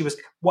 how she was,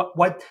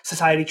 what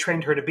society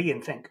trained her to be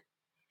and think.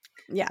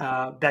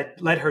 Yeah.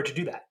 That led her to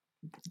do that.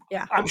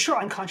 Yeah. I'm sure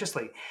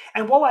unconsciously.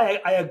 And while I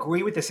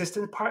agree with the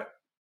system part,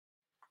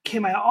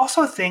 Kim, I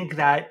also think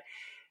that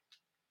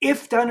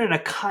if done in a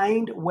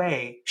kind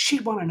way,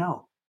 she'd want to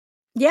know.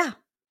 Yeah.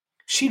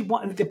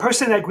 The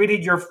person that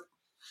greeted you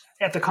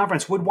at the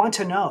conference would want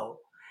to know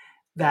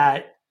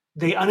that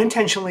they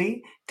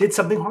unintentionally did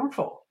something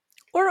harmful.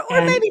 Or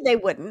maybe they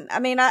wouldn't. I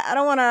mean, I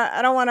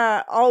don't want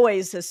to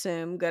always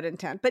assume good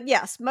intent, but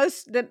yes,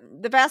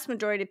 the vast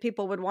majority of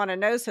people would want to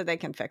know so they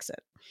can fix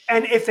it.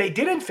 And if they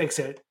didn't fix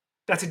it,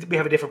 we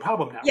have a different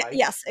problem now, right?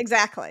 Yes,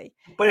 exactly.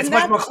 But it's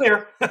much more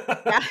clear.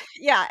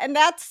 Yeah. And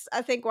that's,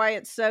 I think, why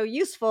it's so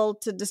useful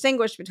to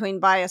distinguish between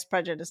bias,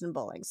 prejudice, and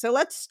bullying. So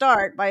let's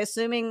start by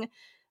assuming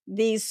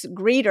these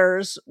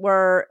greeters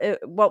were,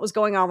 what was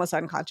going on was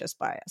unconscious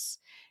bias.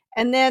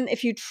 And then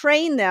if you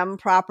train them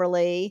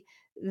properly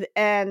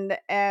and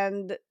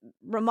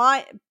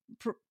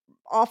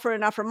offer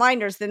enough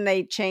reminders, then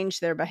they change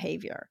their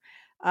behavior.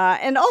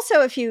 And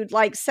also, if you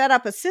set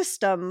up a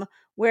system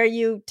where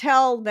you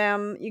give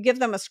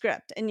them a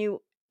script and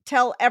you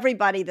tell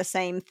everybody the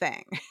same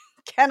thing.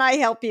 Can I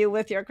help you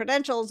with your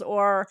credentials?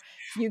 Or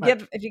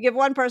if you give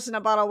one person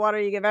a bottle of water,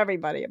 you give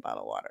everybody a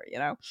bottle of water,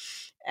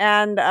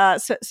 And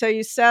so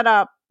you set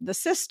up the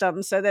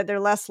system so that they're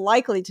less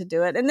likely to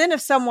do it. And then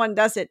if someone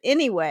does it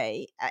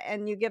anyway,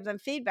 and you give them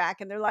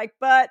feedback and they're like,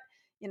 but,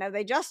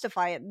 they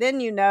justify it, then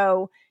you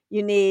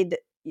need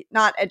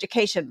not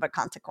education, but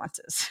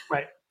consequences.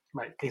 Right.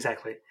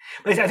 Exactly.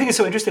 But I think it's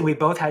so interesting. We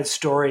both had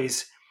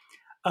stories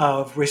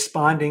of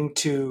responding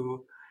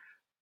to,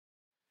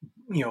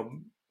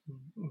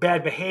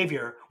 bad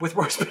behavior with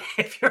worse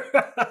behavior.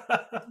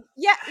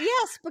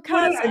 Yes,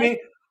 because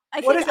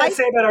what does that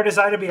say about our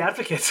desire to be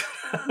advocates?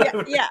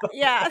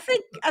 Yeah. I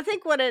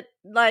think what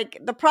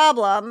the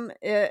problem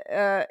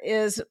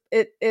is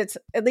it's,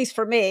 at least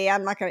for me,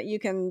 I'm not gonna, you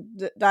can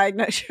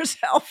diagnose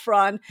yourself,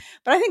 Ron,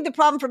 but I think the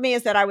problem for me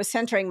is that I was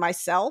centering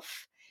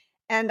myself,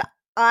 and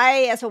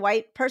I, as a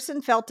white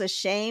person, felt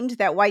ashamed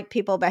that white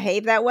people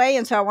behave that way,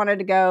 and so I wanted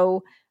to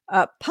go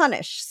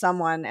punish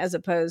someone as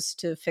opposed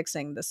to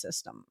fixing the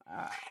system.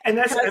 And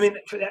that's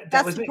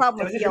the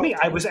problem. That was for me.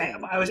 I was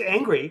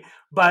angry,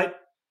 but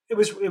it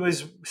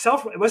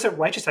wasn't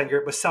righteous anger.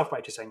 It was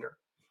self-righteous anger.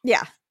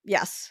 Yeah.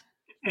 Yes.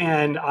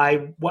 And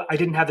I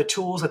didn't have the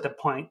tools at the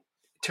point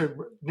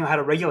to know how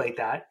to regulate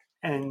that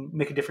and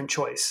make a different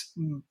choice.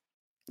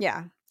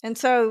 Yeah. And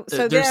so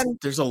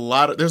there's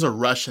a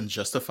rush in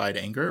justified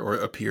anger, or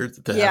appear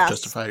to have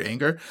justified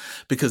anger,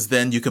 because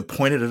then you can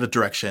point it at a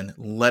direction,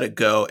 let it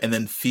go, and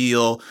then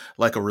feel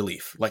like a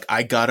relief. Like,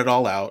 I got it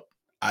all out.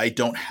 I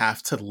don't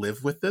have to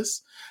live with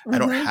this. Mm-hmm. I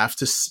don't have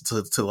to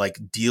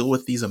deal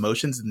with these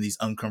emotions and these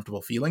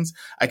uncomfortable feelings.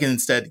 I can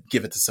instead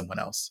give it to someone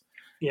else.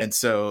 Yeah. And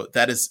so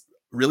that is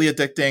really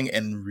addicting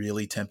and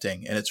really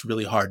tempting. And it's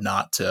really hard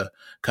not to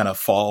kind of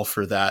fall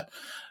for that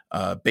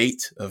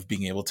bait of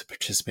being able to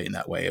participate in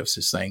that way. Of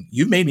just saying,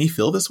 you made me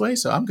feel this way,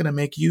 so I'm going to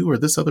make you or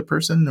this other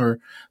person or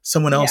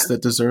someone else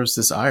that deserves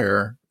this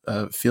ire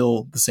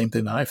feel the same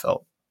thing that I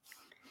felt.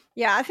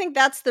 Yeah, I think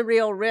that's the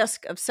real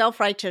risk of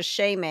self-righteous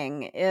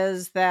shaming,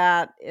 is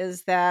that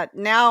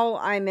now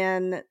I'm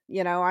in,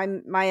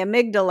 my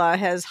amygdala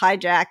has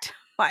hijacked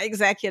my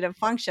executive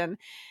function.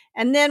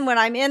 And then when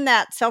I'm in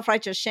that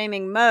self-righteous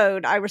shaming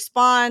mode, I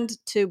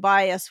respond to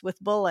bias with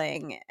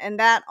bullying, and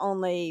that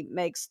only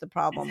makes the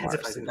problem worse.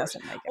 It doesn't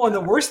make it better. And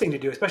the worst thing to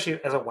do,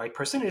 especially as a white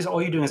person, is all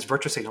you're doing is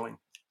virtue signaling.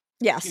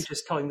 Yes. You're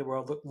just telling the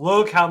world,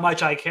 look how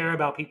much I care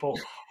about people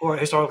who are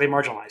historically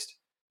marginalized.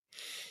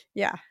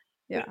 Yeah.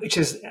 Yeah. Which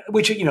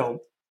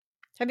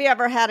Have you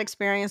ever had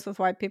experience with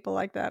white people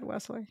like that,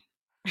 Wesley?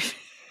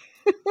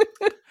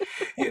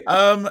 Yeah.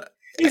 On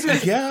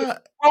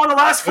the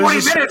last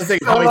 40 minutes.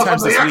 Think how many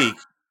times this week?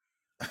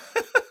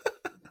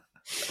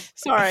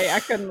 Sorry, I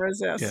couldn't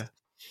resist.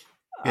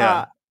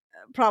 Yeah.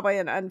 Probably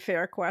an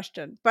unfair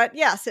question, but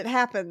yes, it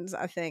happens,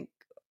 I think,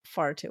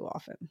 far too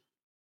often.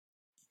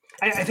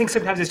 I think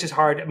sometimes it's just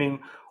hard. I mean,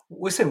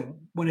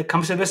 listen, when it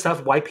comes to this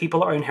stuff, white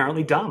people are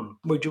inherently dumb.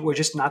 We're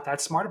just not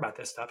that smart about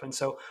this stuff. And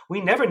so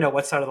we never know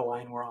what side of the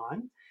line we're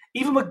on.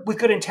 Even with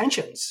good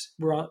intentions,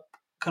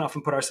 can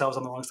often put ourselves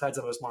on the wrong sides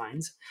of those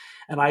lines.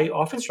 And I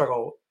often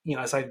struggle,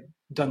 as I've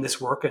done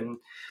this work and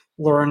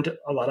learned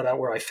a lot about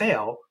where I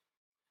fail,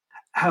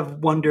 have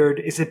wondered,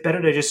 is it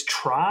better to just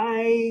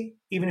try,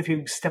 even if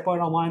you step out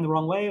on line the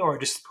wrong way, or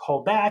just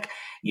hold back?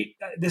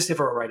 There's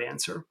never a right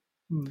answer.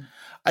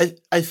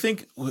 I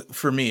think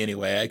for me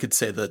anyway, I could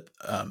say that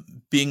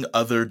being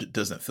othered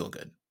doesn't feel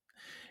good.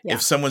 Yeah.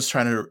 If someone's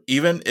trying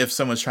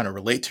to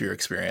relate to your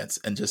experience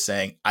and just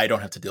saying, I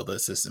don't have to deal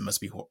with this, it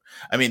must be horrible.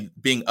 I mean,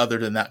 being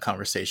othered in that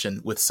conversation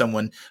with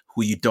someone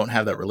who you don't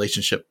have that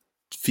relationship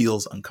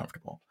feels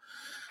uncomfortable.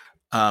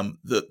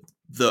 The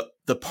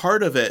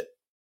part of it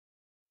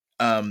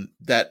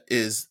that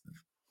is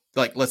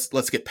like,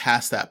 let's get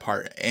past that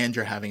part, and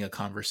you're having a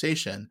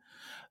conversation.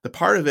 The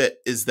part of it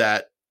is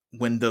that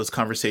when those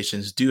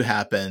conversations do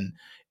happen,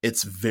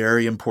 it's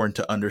very important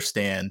to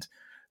understand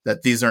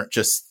that these aren't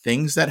just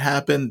things that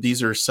happen.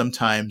 These are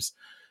sometimes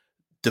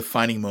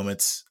defining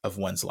moments of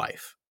one's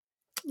life.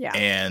 Yeah.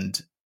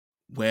 And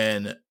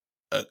when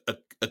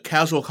a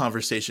casual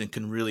conversation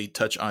can really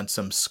touch on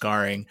some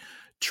scarring,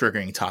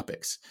 triggering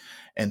topics.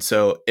 And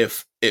so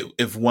if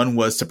one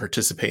was to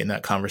participate in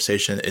that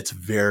conversation, it's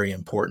very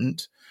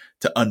important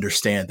to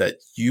understand that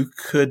you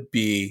could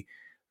be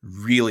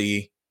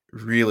really,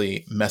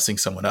 really messing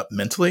someone up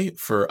mentally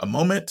for a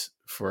moment,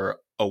 for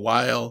a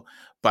while,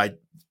 by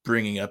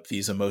bringing up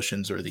these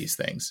emotions or these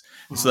things.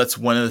 Mm-hmm. So that's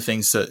one of the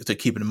things to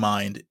keep in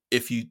mind.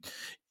 If you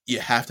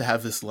have to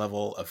have this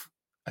level of,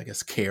 I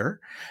guess, care,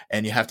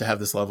 and you have to have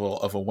this level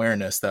of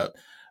awareness that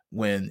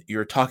when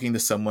you're talking to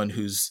someone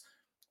who's,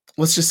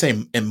 let's just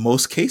say in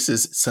most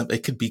cases,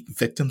 it could be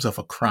victims of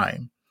a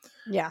crime.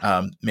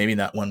 Yeah. Maybe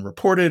not one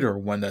reported or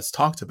one that's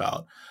talked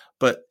about,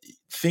 but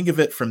think of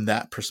it from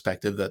that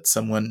perspective, that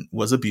someone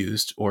was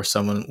abused or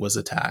someone was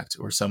attacked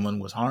or someone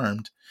was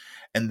harmed,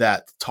 and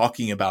that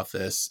talking about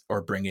this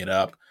or bringing it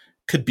up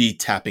could be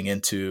tapping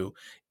into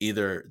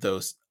either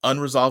those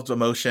unresolved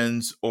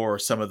emotions or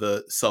some of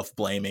the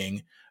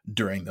self-blaming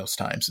during those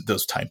time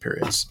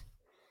periods.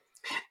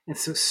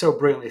 It's so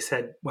brilliantly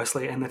said,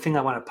 Wesley. And the thing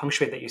I want to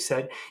punctuate that you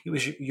said, it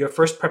was your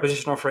first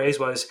prepositional phrase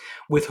was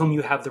with whom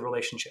you have the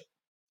relationship.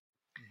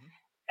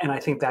 Mm-hmm. And I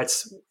think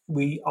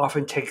we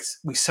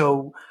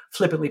so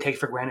flippantly take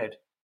for granted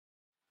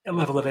a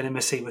level of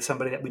intimacy with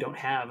somebody that we don't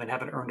have and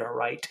haven't earned our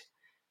right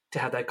to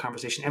have that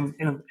conversation.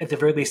 And at the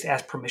very least,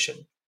 ask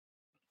permission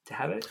to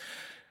have it.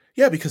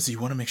 Yeah, because you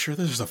want to make sure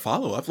there's a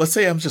follow-up. Let's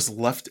say I'm just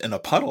left in a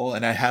puddle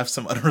and I have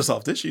some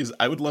unresolved issues.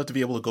 I would love to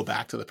be able to go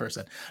back to the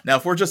person. Now,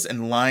 if we're just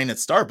in line at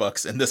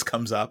Starbucks and this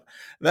comes up,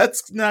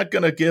 that's not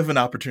going to give an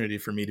opportunity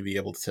for me to be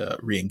able to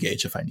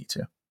re-engage if I need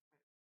to.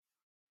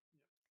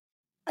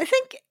 I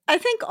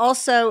think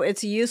also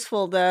it's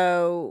useful,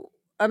 though.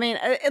 I mean,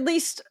 at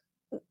least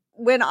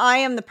when I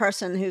am the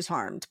person who's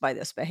harmed by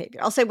this behavior,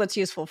 I'll say what's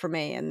useful for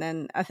me, and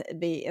then I'd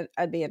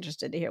be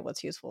interested to hear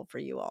what's useful for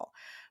you all.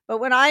 But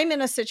when I'm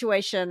in a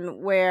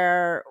situation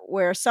where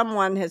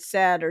someone has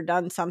said or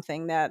done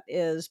something that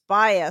is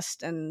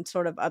biased and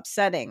sort of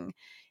upsetting,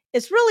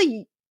 it's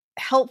really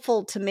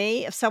helpful to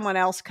me if someone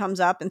else comes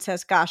up and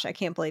says, gosh, I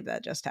can't believe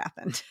that just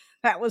happened.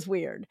 That was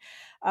weird.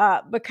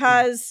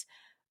 Because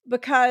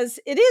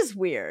it is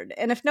weird.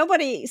 And if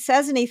nobody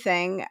says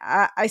anything,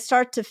 I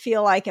start to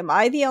feel like, am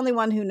I the only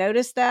one who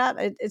noticed that?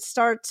 It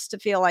starts to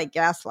feel like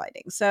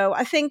gaslighting. So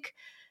I think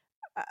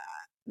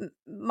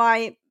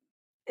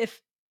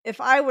if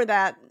I were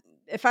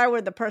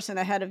the person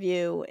ahead of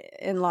you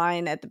in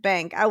line at the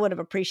bank, I would have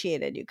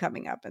appreciated you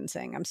coming up and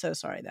saying, I'm so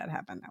sorry that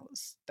happened.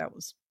 That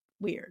was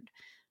weird.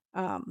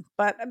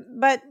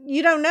 But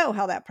you don't know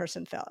how that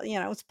person felt.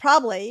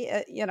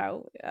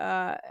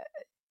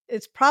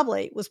 It's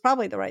probably, was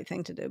probably the right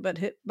thing to do,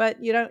 but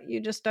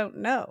you just don't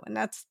know. And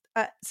that's,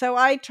 so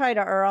I try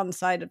to err on the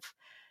side of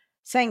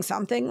saying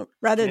something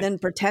rather than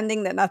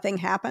pretending that nothing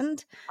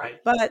happened. Right.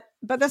 But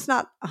that's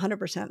not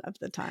 100% of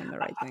the time the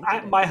right thing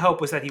to do. My hope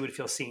was that he would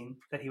feel seen,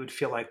 that he would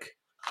feel like,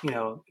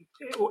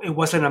 it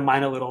wasn't a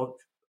minor little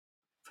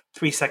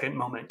 3-second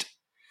moment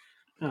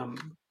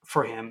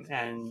for him,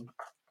 and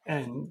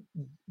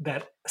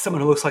that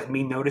someone who looks like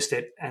me noticed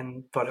it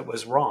and thought it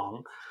was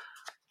wrong.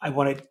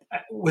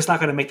 Was not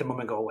going to make the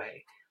moment go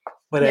away,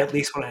 but at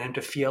least wanted him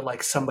to feel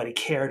like somebody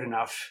cared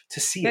enough to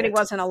see that it. He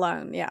wasn't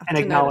alone, and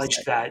acknowledge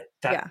that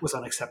was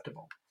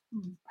unacceptable.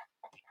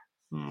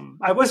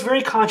 I was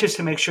very conscious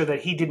to make sure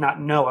that he did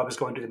not know I was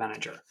going to the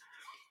manager.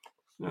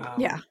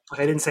 I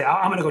didn't say,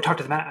 I'm going to go talk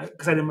to the manager,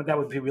 because I didn't. That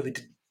would be really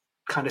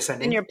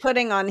condescending. And you're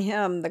putting on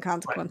him the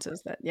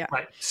consequences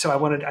Right. So I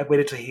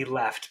waited till he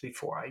left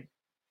before I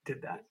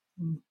did that.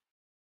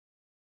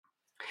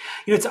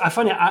 It's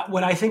funny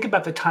when I think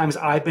about the times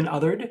I've been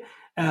othered.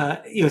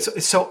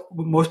 So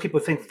most people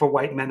think for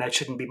white men that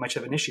shouldn't be much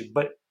of an issue,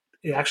 but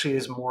it actually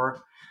is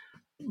more.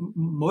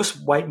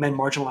 Most white men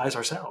marginalize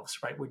ourselves,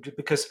 right?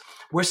 Because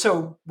we're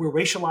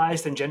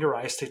racialized and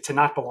genderized to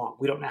not belong.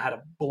 We don't know how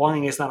to.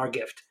 Belonging is not our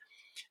gift.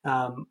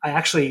 I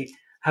actually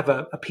have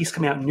a piece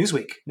coming out in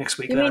Newsweek next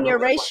week. You That I mean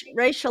wrote you're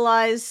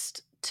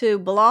racialized to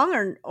belong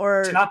to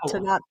or not to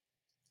belong, not?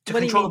 to What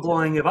do you control the mean to?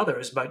 belonging of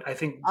others. But I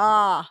think,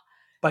 Ah,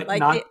 but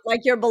not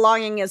like your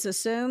belonging is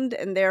assumed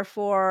and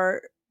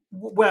therefore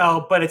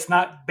well. But it's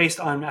not based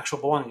on actual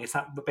belonging. It's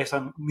not based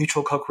on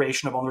mutual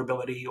co-creation of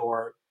vulnerability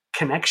or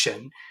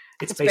connection.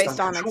 It's it's based on based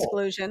on control.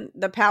 exclusion,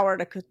 the power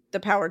to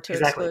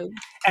Exactly.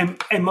 exclude.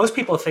 And most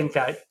people think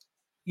that,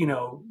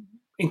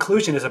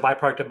 inclusion is a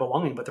byproduct of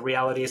belonging, but the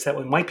reality is that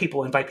when white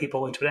people invite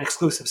people into an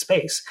exclusive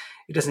space,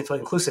 it doesn't feel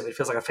inclusive. It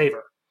feels like a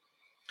favor.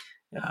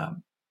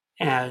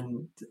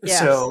 And Yes.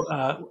 so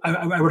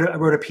I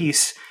wrote a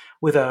piece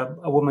with a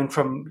woman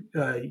from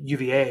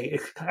UVA.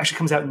 It actually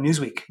comes out in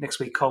Newsweek next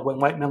week, called "When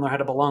White Men Learn How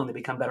to Belong, They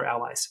Become Better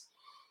Allies."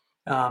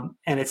 And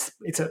it's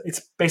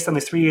based on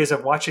these 3 years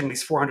of watching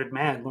these 400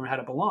 men learn how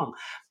to belong.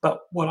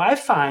 But what I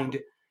find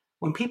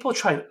when people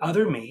try and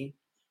other me,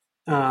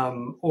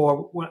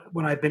 or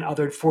when I've been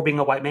othered for being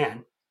a white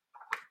man,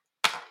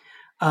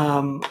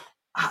 um,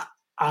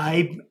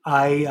 I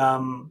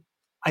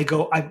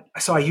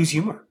use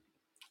humor.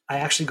 I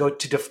actually go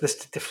to this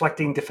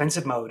deflecting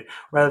defensive mode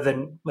rather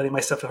than letting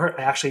myself feel hurt.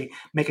 I actually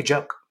make a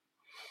joke.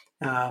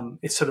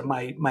 It's sort of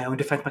my own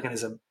defense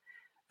mechanism.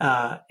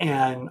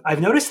 And I've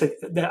noticed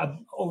that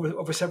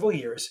over several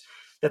years,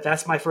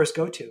 that's my first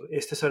go-to,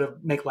 is to sort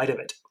of make light of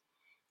it.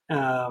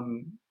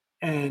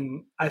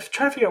 And I've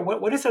tried to figure out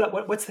what is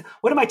it,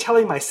 what am I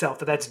telling myself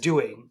that's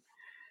doing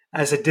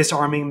as a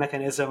disarming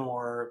mechanism,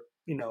 or,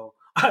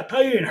 I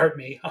you didn't hurt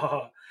me.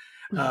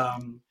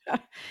 um,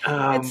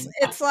 um,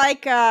 It's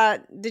like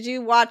did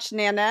you watch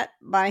Nanette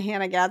by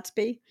Hannah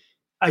Gadsby?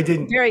 I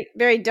didn't. Very,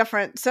 very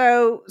different.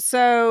 So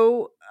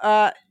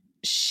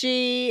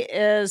she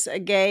is a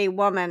gay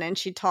woman and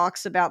she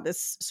talks about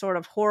this sort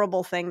of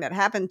horrible thing that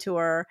happened to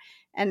her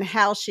and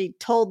how she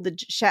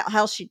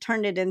how she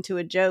turned it into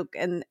a joke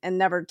and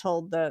never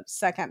told the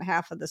second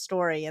half of the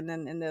story. And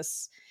then in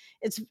this,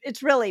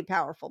 it's really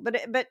powerful, but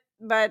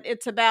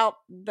it's about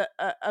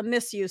a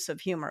misuse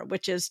of humor,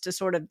 which is to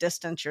sort of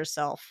distance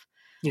yourself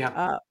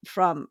Yeah.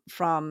 from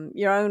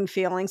your own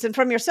feelings and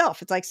from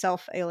yourself. It's like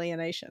self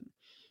alienation.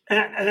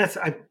 And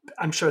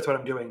I'm sure that's what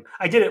I'm doing.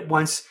 I did it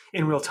once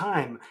in real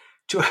time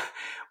to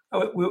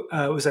it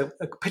was a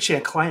pitching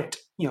a client.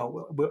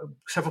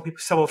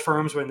 Several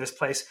firms were in this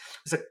place. It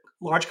was a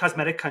large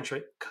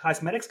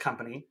cosmetics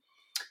company,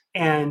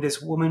 and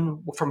this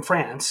woman from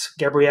France,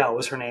 Gabrielle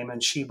was her name,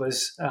 and she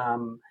was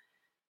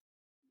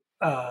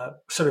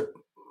sort of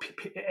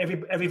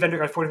every vendor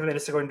got 45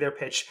 minutes to go into their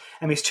pitch,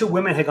 and these two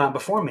women had gone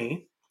before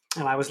me,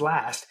 and I was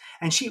last.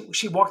 And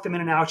she walked them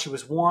in and out. She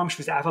was warm. She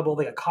was affable.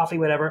 They got coffee,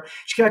 whatever.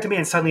 She came out to me,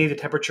 and suddenly the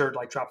temperature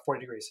dropped 40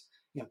 degrees.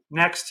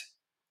 Next.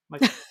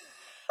 Like,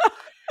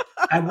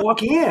 I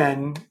walk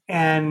in,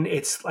 and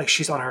it's like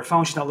she's on her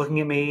phone. She's not looking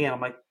at me, and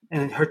I'm like,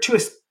 and her two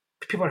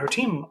people on her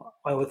team,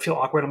 I would feel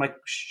awkward. I'm like,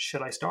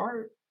 should I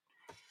start?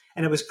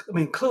 And it was,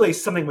 clearly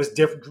something was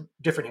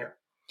different here.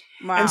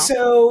 Wow. And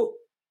so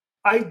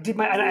I did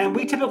and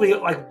we typically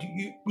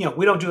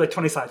we don't do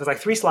 20 slides.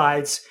 It's 3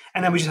 slides,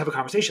 and then we just have a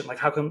conversation. Like,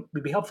 how can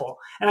we be helpful?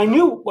 And I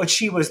knew what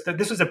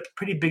this was a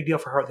pretty big deal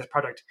for her. This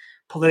project,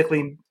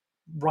 politically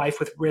rife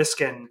with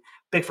risk and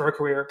big for her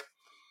career.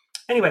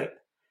 Anyway,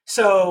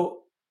 so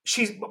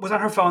she was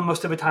on her phone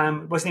most of the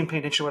time, wasn't even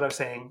paying attention to what I was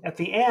saying. At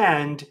the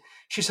end,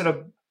 she sort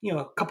of,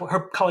 a couple of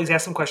her colleagues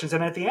asked some questions,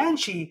 and at the end,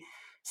 she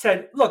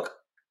said, "Look,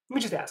 let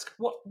me just ask,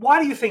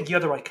 why do you think you're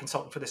the right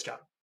consultant for this job?"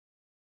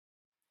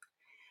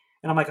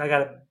 And I'm like, I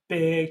got a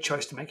big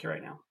choice to make here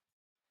right now.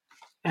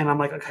 And I'm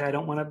like, okay, I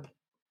don't want to.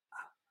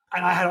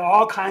 And I had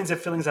all kinds of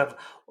feelings of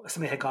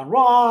something had gone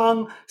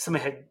wrong.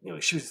 Somebody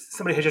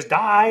had just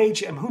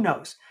died. And who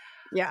knows?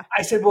 Yeah.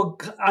 I said, well,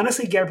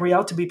 honestly,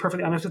 Gabrielle, to be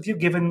perfectly honest with you,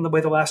 given the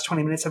way the last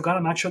 20 minutes have gone,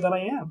 I'm not sure that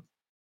I am.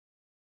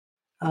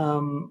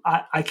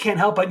 I can't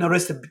help but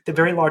notice the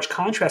very large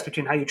contrast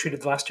between how you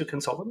treated the last 2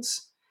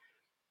 consultants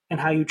and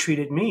how you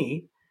treated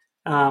me.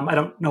 I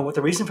don't know what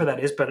the reason for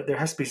that is, but there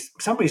has to be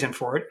some reason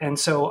for it. And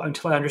so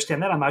until I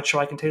understand that, I'm not sure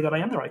I can tell you that I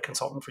am the right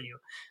consultant for you.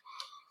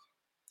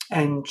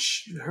 And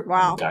she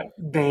got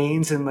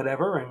veins and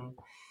whatever. And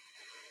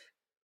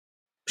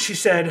she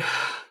said,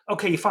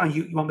 okay, fine.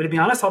 You want me to be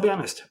honest? I'll be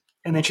honest.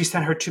 And then she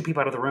sent her 2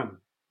 people out of the room.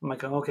 I'm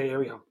like, oh, okay, here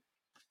we go.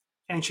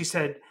 And she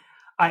said,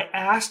 I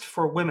asked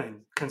for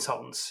women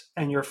consultants,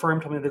 and your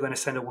firm told me they're going to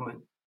send a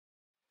woman.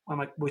 I'm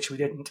like, which we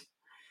didn't.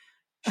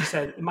 She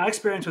said, in my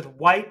experience with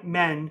white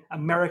men,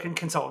 American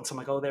consultants, I'm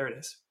like, oh, there it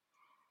is.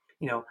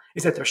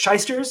 Is that they're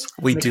shysters.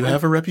 We do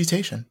have a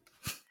reputation.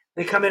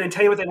 They come in and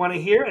tell you what they want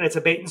to hear, and it's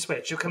a bait and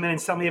switch. You'll come in and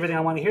tell me everything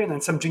I want to hear, and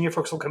then some junior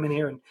folks will come in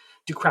here and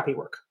do crappy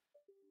work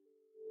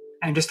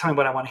and just tell me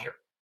what I want to hear.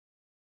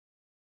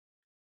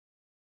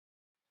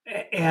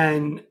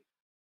 And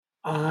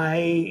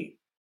I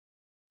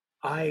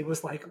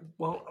was like,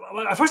 well,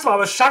 first of all, I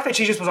was shocked that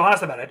she just was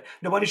honest about it.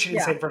 No wonder she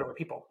didn't say it in front of her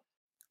people.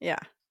 Yeah.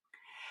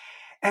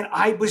 And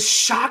I was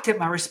shocked at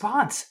my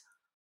response.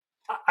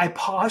 I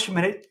paused for a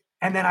minute,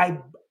 and then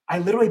I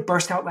literally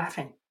burst out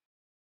laughing.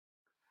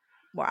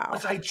 Wow.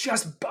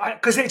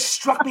 Because it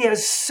struck me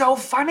as so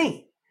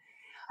funny.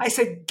 I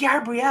said,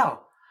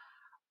 Gabrielle,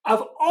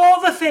 of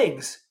all the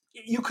things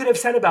you could have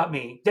said about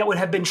me that would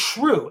have been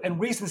true and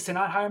reasons to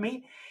not hire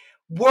me,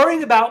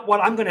 worrying about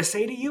what I'm going to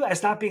say to you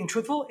as not being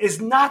truthful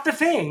is not the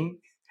thing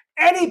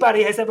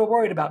anybody has ever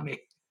worried about me.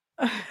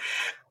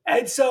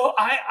 And so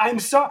I'm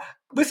sorry.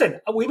 Listen,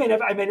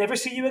 I may never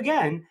see you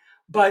again,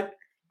 but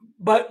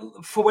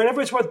for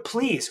whatever it's worth,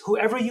 please,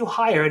 whoever you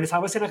hire, and it's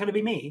obviously not going to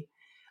be me,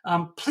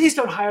 please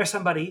don't hire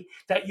somebody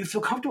that you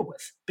feel comfortable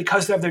with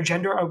because of their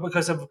gender or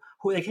because of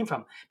who they came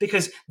from.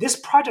 Because this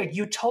project,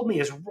 you told me,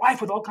 is rife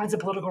with all kinds of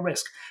political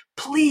risk.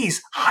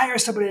 Please hire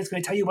somebody that's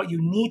going to tell you what you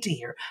need to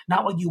hear,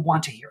 not what you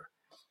want to hear.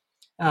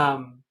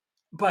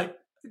 But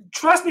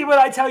trust me when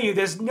I tell you,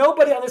 there's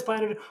nobody on this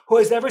planet who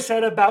has ever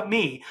said about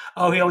me,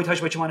 oh, he only tells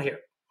you what you want to hear.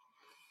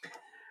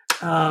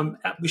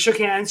 We shook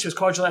hands, she was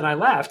cordial, and I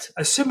left,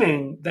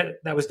 assuming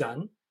that was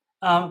done.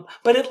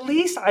 But at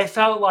least I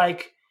felt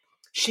like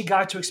she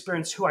got to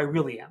experience who I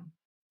really am,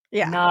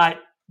 not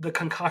the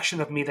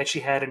concoction of me that she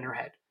had in her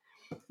head.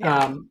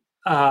 Yeah.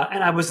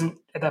 And I wasn't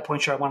at that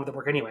point sure I wanted to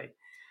work anyway.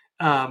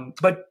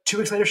 But 2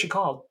 weeks later, she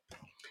called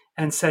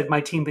and said,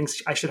 my team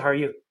thinks I should hire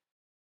you.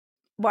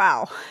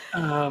 Wow.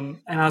 And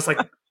I was like,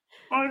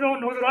 I don't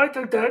know that I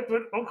think that,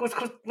 but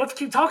let's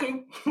keep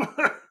talking.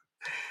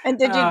 And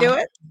did you do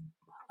it?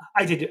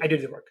 I did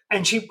the work.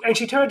 And she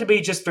turned out to be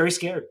just very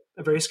scared,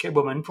 a very scared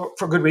woman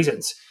for good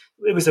reasons.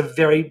 It was a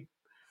very,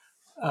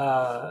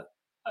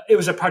 it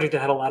was a project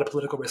that had a lot of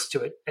political risk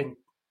to it. And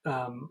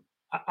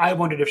I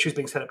wondered if she was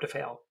being set up to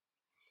fail.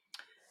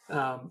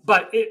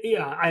 But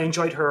I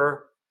enjoyed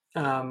her.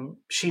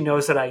 She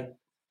knows that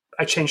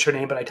I changed her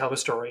name, but I tell the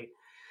story.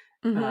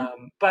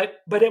 Mm-hmm.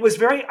 But it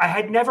was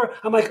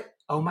I'm like,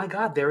 oh my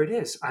God, there it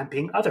is. I'm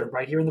being othered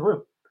right here in the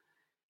room.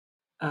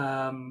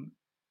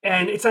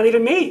 And it's not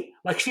even me.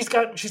 Like she's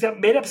got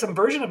made up some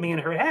version of me in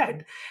her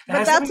head.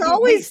 But that's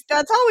always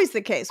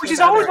the case. Which is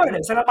always what it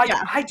is. And I'm like,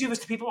 I do this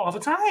to people all the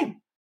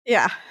time.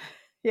 Yeah.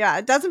 Yeah.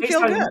 It doesn't based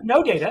feel on good.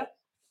 No data.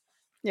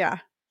 Yeah.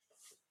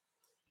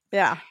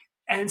 Yeah.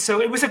 And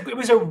so it was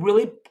a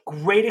really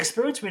great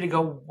experience for me to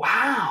go,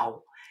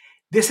 wow,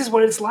 this is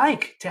what it's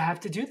like to have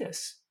to do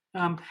this.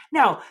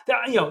 Now,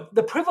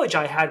 the privilege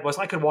I had was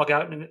I could walk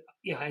out and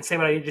say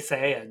what I needed to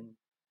say, and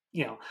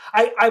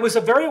I was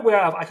very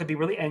aware of I could be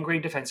really angry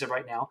and defensive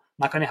right now. I'm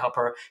not going to help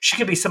her. She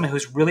could be someone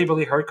who's really,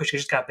 really hurt because she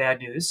just got bad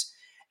news,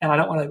 and I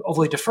don't want to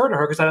overly defer to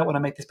her because I don't want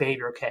to make this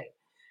behavior okay.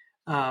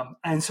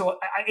 And so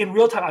in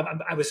real time,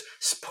 I was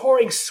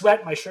pouring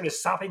sweat. My shirt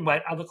is sopping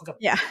wet. I look like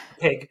a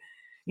pig,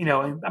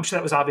 and I'm sure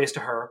that was obvious to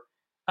her.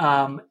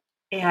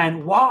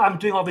 And while I'm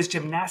doing all these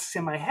gymnastics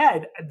in my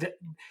head,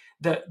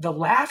 the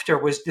laughter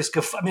was this,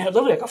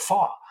 literally like a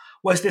guffaw,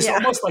 was this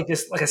almost like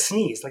this, like a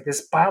sneeze, like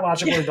this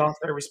biological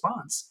involuntary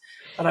response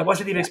that I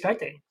wasn't even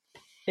expecting.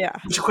 Yeah.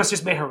 Which of course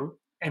just made her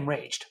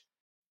enraged.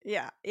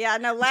 Yeah. Yeah.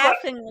 No,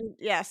 laughing.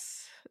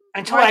 Yes.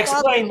 Until I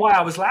explained why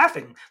I was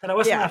laughing, that I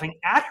wasn't laughing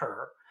at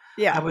her.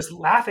 Yeah. I was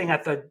laughing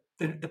at the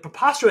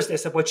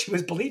preposterousness of what she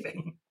was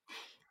believing.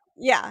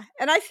 Yeah.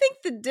 And I think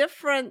the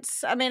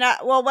difference,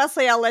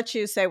 Wesley, I'll let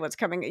you say what's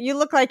coming. You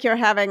look like you're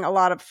having a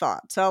lot of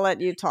thought, so I'll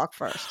let you talk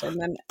first.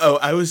 And then. Oh,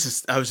 I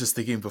was just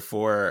thinking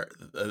before,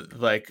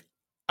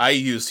 I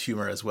use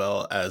humor as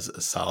well as a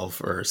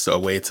salve, or so a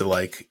way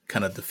to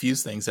kind of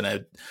diffuse things. And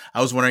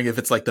I was wondering if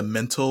it's like the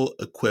mental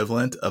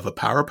equivalent of a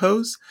power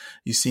pose.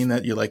 You've seen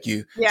that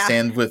you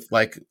stand with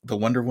the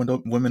Wonder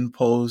Woman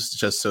pose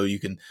just so you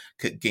can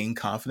gain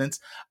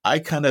confidence. I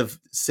kind of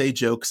say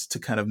jokes to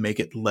kind of make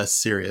it less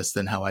serious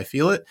than how I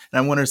feel it.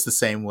 And I wonder if it's the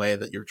same way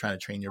that you're trying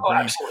to train your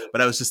brain. Absolutely. But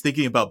I was just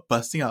thinking about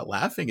busting out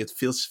laughing. It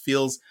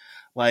feels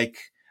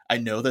like, I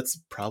know that's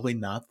probably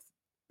not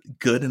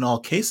good in all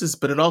cases,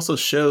 but it also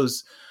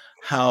shows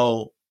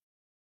how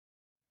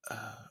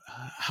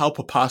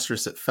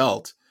preposterous it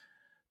felt,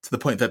 to the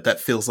point that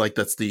feels like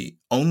that's the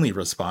only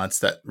response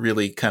that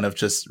really kind of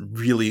just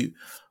really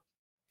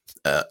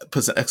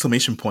puts an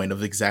exclamation point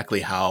of exactly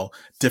how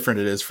different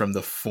it is from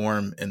the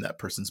form in that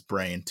person's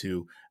brain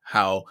to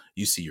how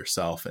you see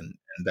yourself, and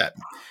it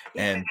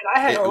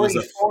was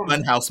a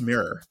funhouse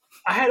mirror.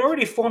 I had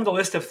already formed a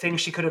list of things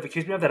she could have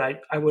accused me of that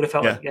I would have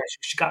felt like,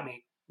 she got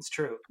me. It's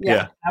true.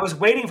 Yeah. I was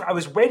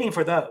waiting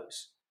for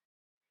those.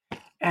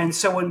 And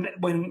so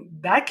when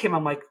that came,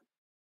 I'm like,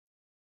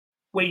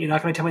 wait, you're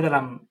not going to tell me that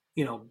I'm,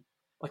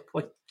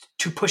 like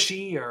too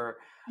pushy, or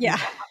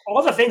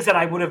all the things that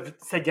I would have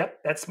said, yep,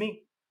 that's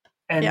me.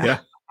 And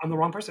I'm the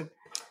wrong person.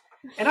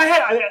 And I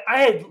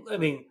had,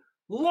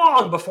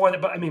 long before that,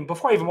 but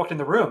before I even walked in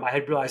the room, I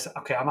had realized,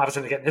 okay, I'm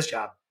obviously going to get this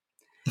job.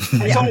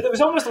 And so there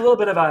was almost a little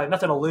bit of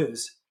nothing to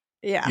lose.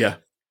 Yeah.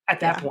 At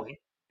that point.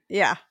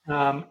 Yeah.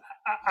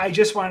 I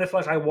just wanted to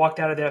feel like I walked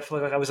out of there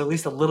feeling like I was at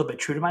least a little bit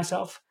true to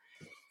myself.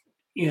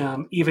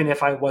 Even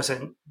if I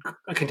wasn't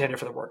a contender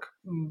for the work.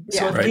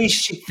 So at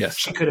least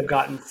she could have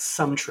gotten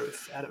some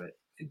truth out of it.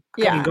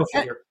 Go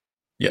figure.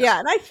 Yes. Yeah.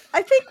 And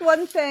I think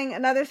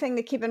another thing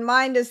to keep in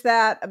mind is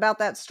that about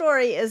that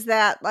story is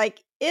that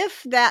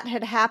if that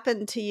had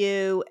happened to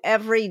you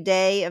every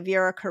day of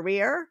your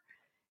career,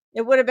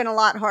 it would have been a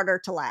lot harder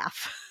to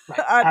laugh.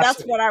 Right.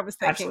 That's what I was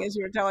thinking Absolutely. as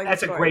you were telling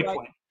That's the a story. great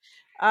point.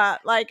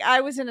 Like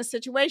I was in a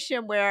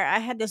situation where I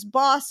had this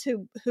boss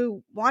who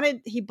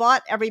he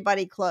bought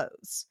everybody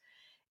clothes.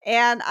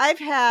 And I've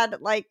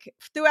had, like,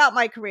 throughout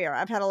my career,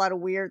 I've had a lot of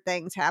weird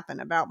things happen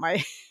about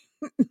my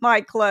my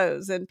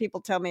clothes, and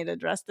people tell me to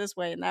dress this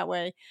way and that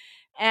way.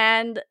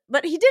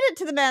 But he did it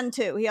to the men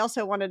too. He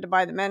also wanted to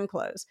buy the men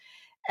clothes.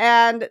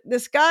 And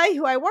this guy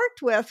who I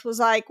worked with was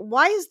like,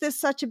 "Why is this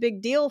such a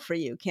big deal for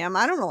you, Kim?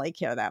 I don't really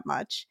care that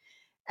much."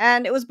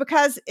 And it was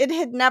because it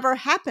had never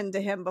happened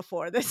to him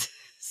before. This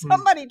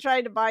somebody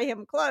tried to buy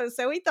him clothes,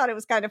 so he thought it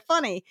was kind of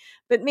funny.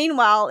 But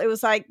meanwhile, it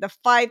was like the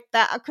fight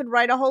that I could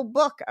write a whole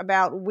book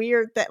about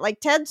weird that, like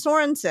Ted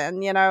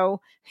Sorensen,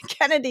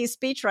 Kennedy's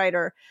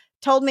speechwriter,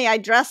 told me I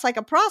dress like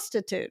a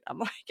prostitute. I'm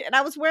like, and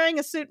I was wearing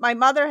a suit my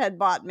mother had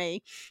bought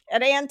me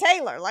at Ann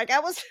Taylor. Like I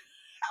was,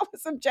 I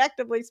was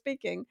objectively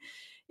speaking,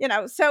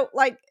 so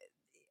like,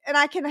 and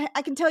I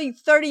can tell you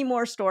 30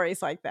 more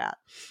stories like that.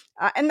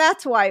 And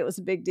that's why it was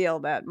a big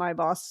deal that my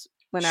boss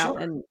went out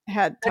and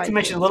had Not to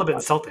mention a little bit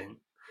insulting.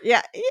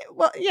 Yeah.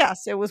 Well,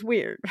 yes, it was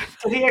weird.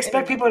 Did he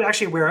expect people to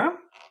actually wear them?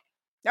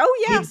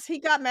 Oh, yes. He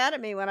got mad at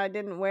me when I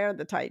didn't wear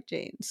the tight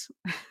jeans.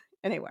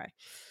 Anyway.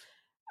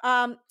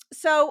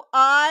 So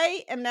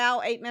I am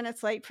now 8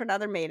 minutes late for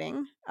another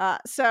meeting.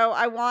 So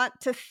I want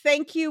to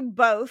thank you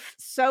both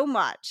so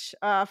much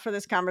for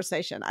this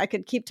conversation. I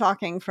could keep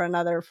talking for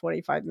another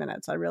 45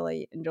 minutes. I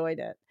really enjoyed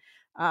it.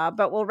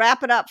 But we'll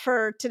wrap it up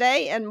for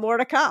today and more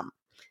to come.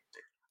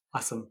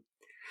 Awesome.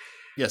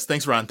 Yes.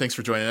 Thanks, Ron. Thanks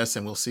for joining us,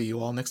 and we'll see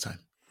you all next time.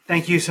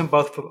 Thank you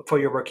both for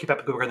your work. Keep up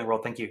the good work in the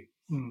world. Thank you.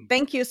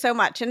 Thank you so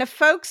much. And if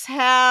folks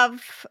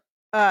have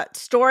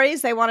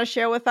stories they want to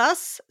share with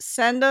us,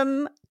 send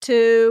them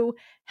to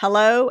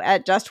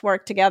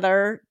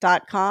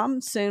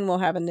hello@justworktogether.com. Soon we'll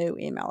have a new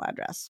email address.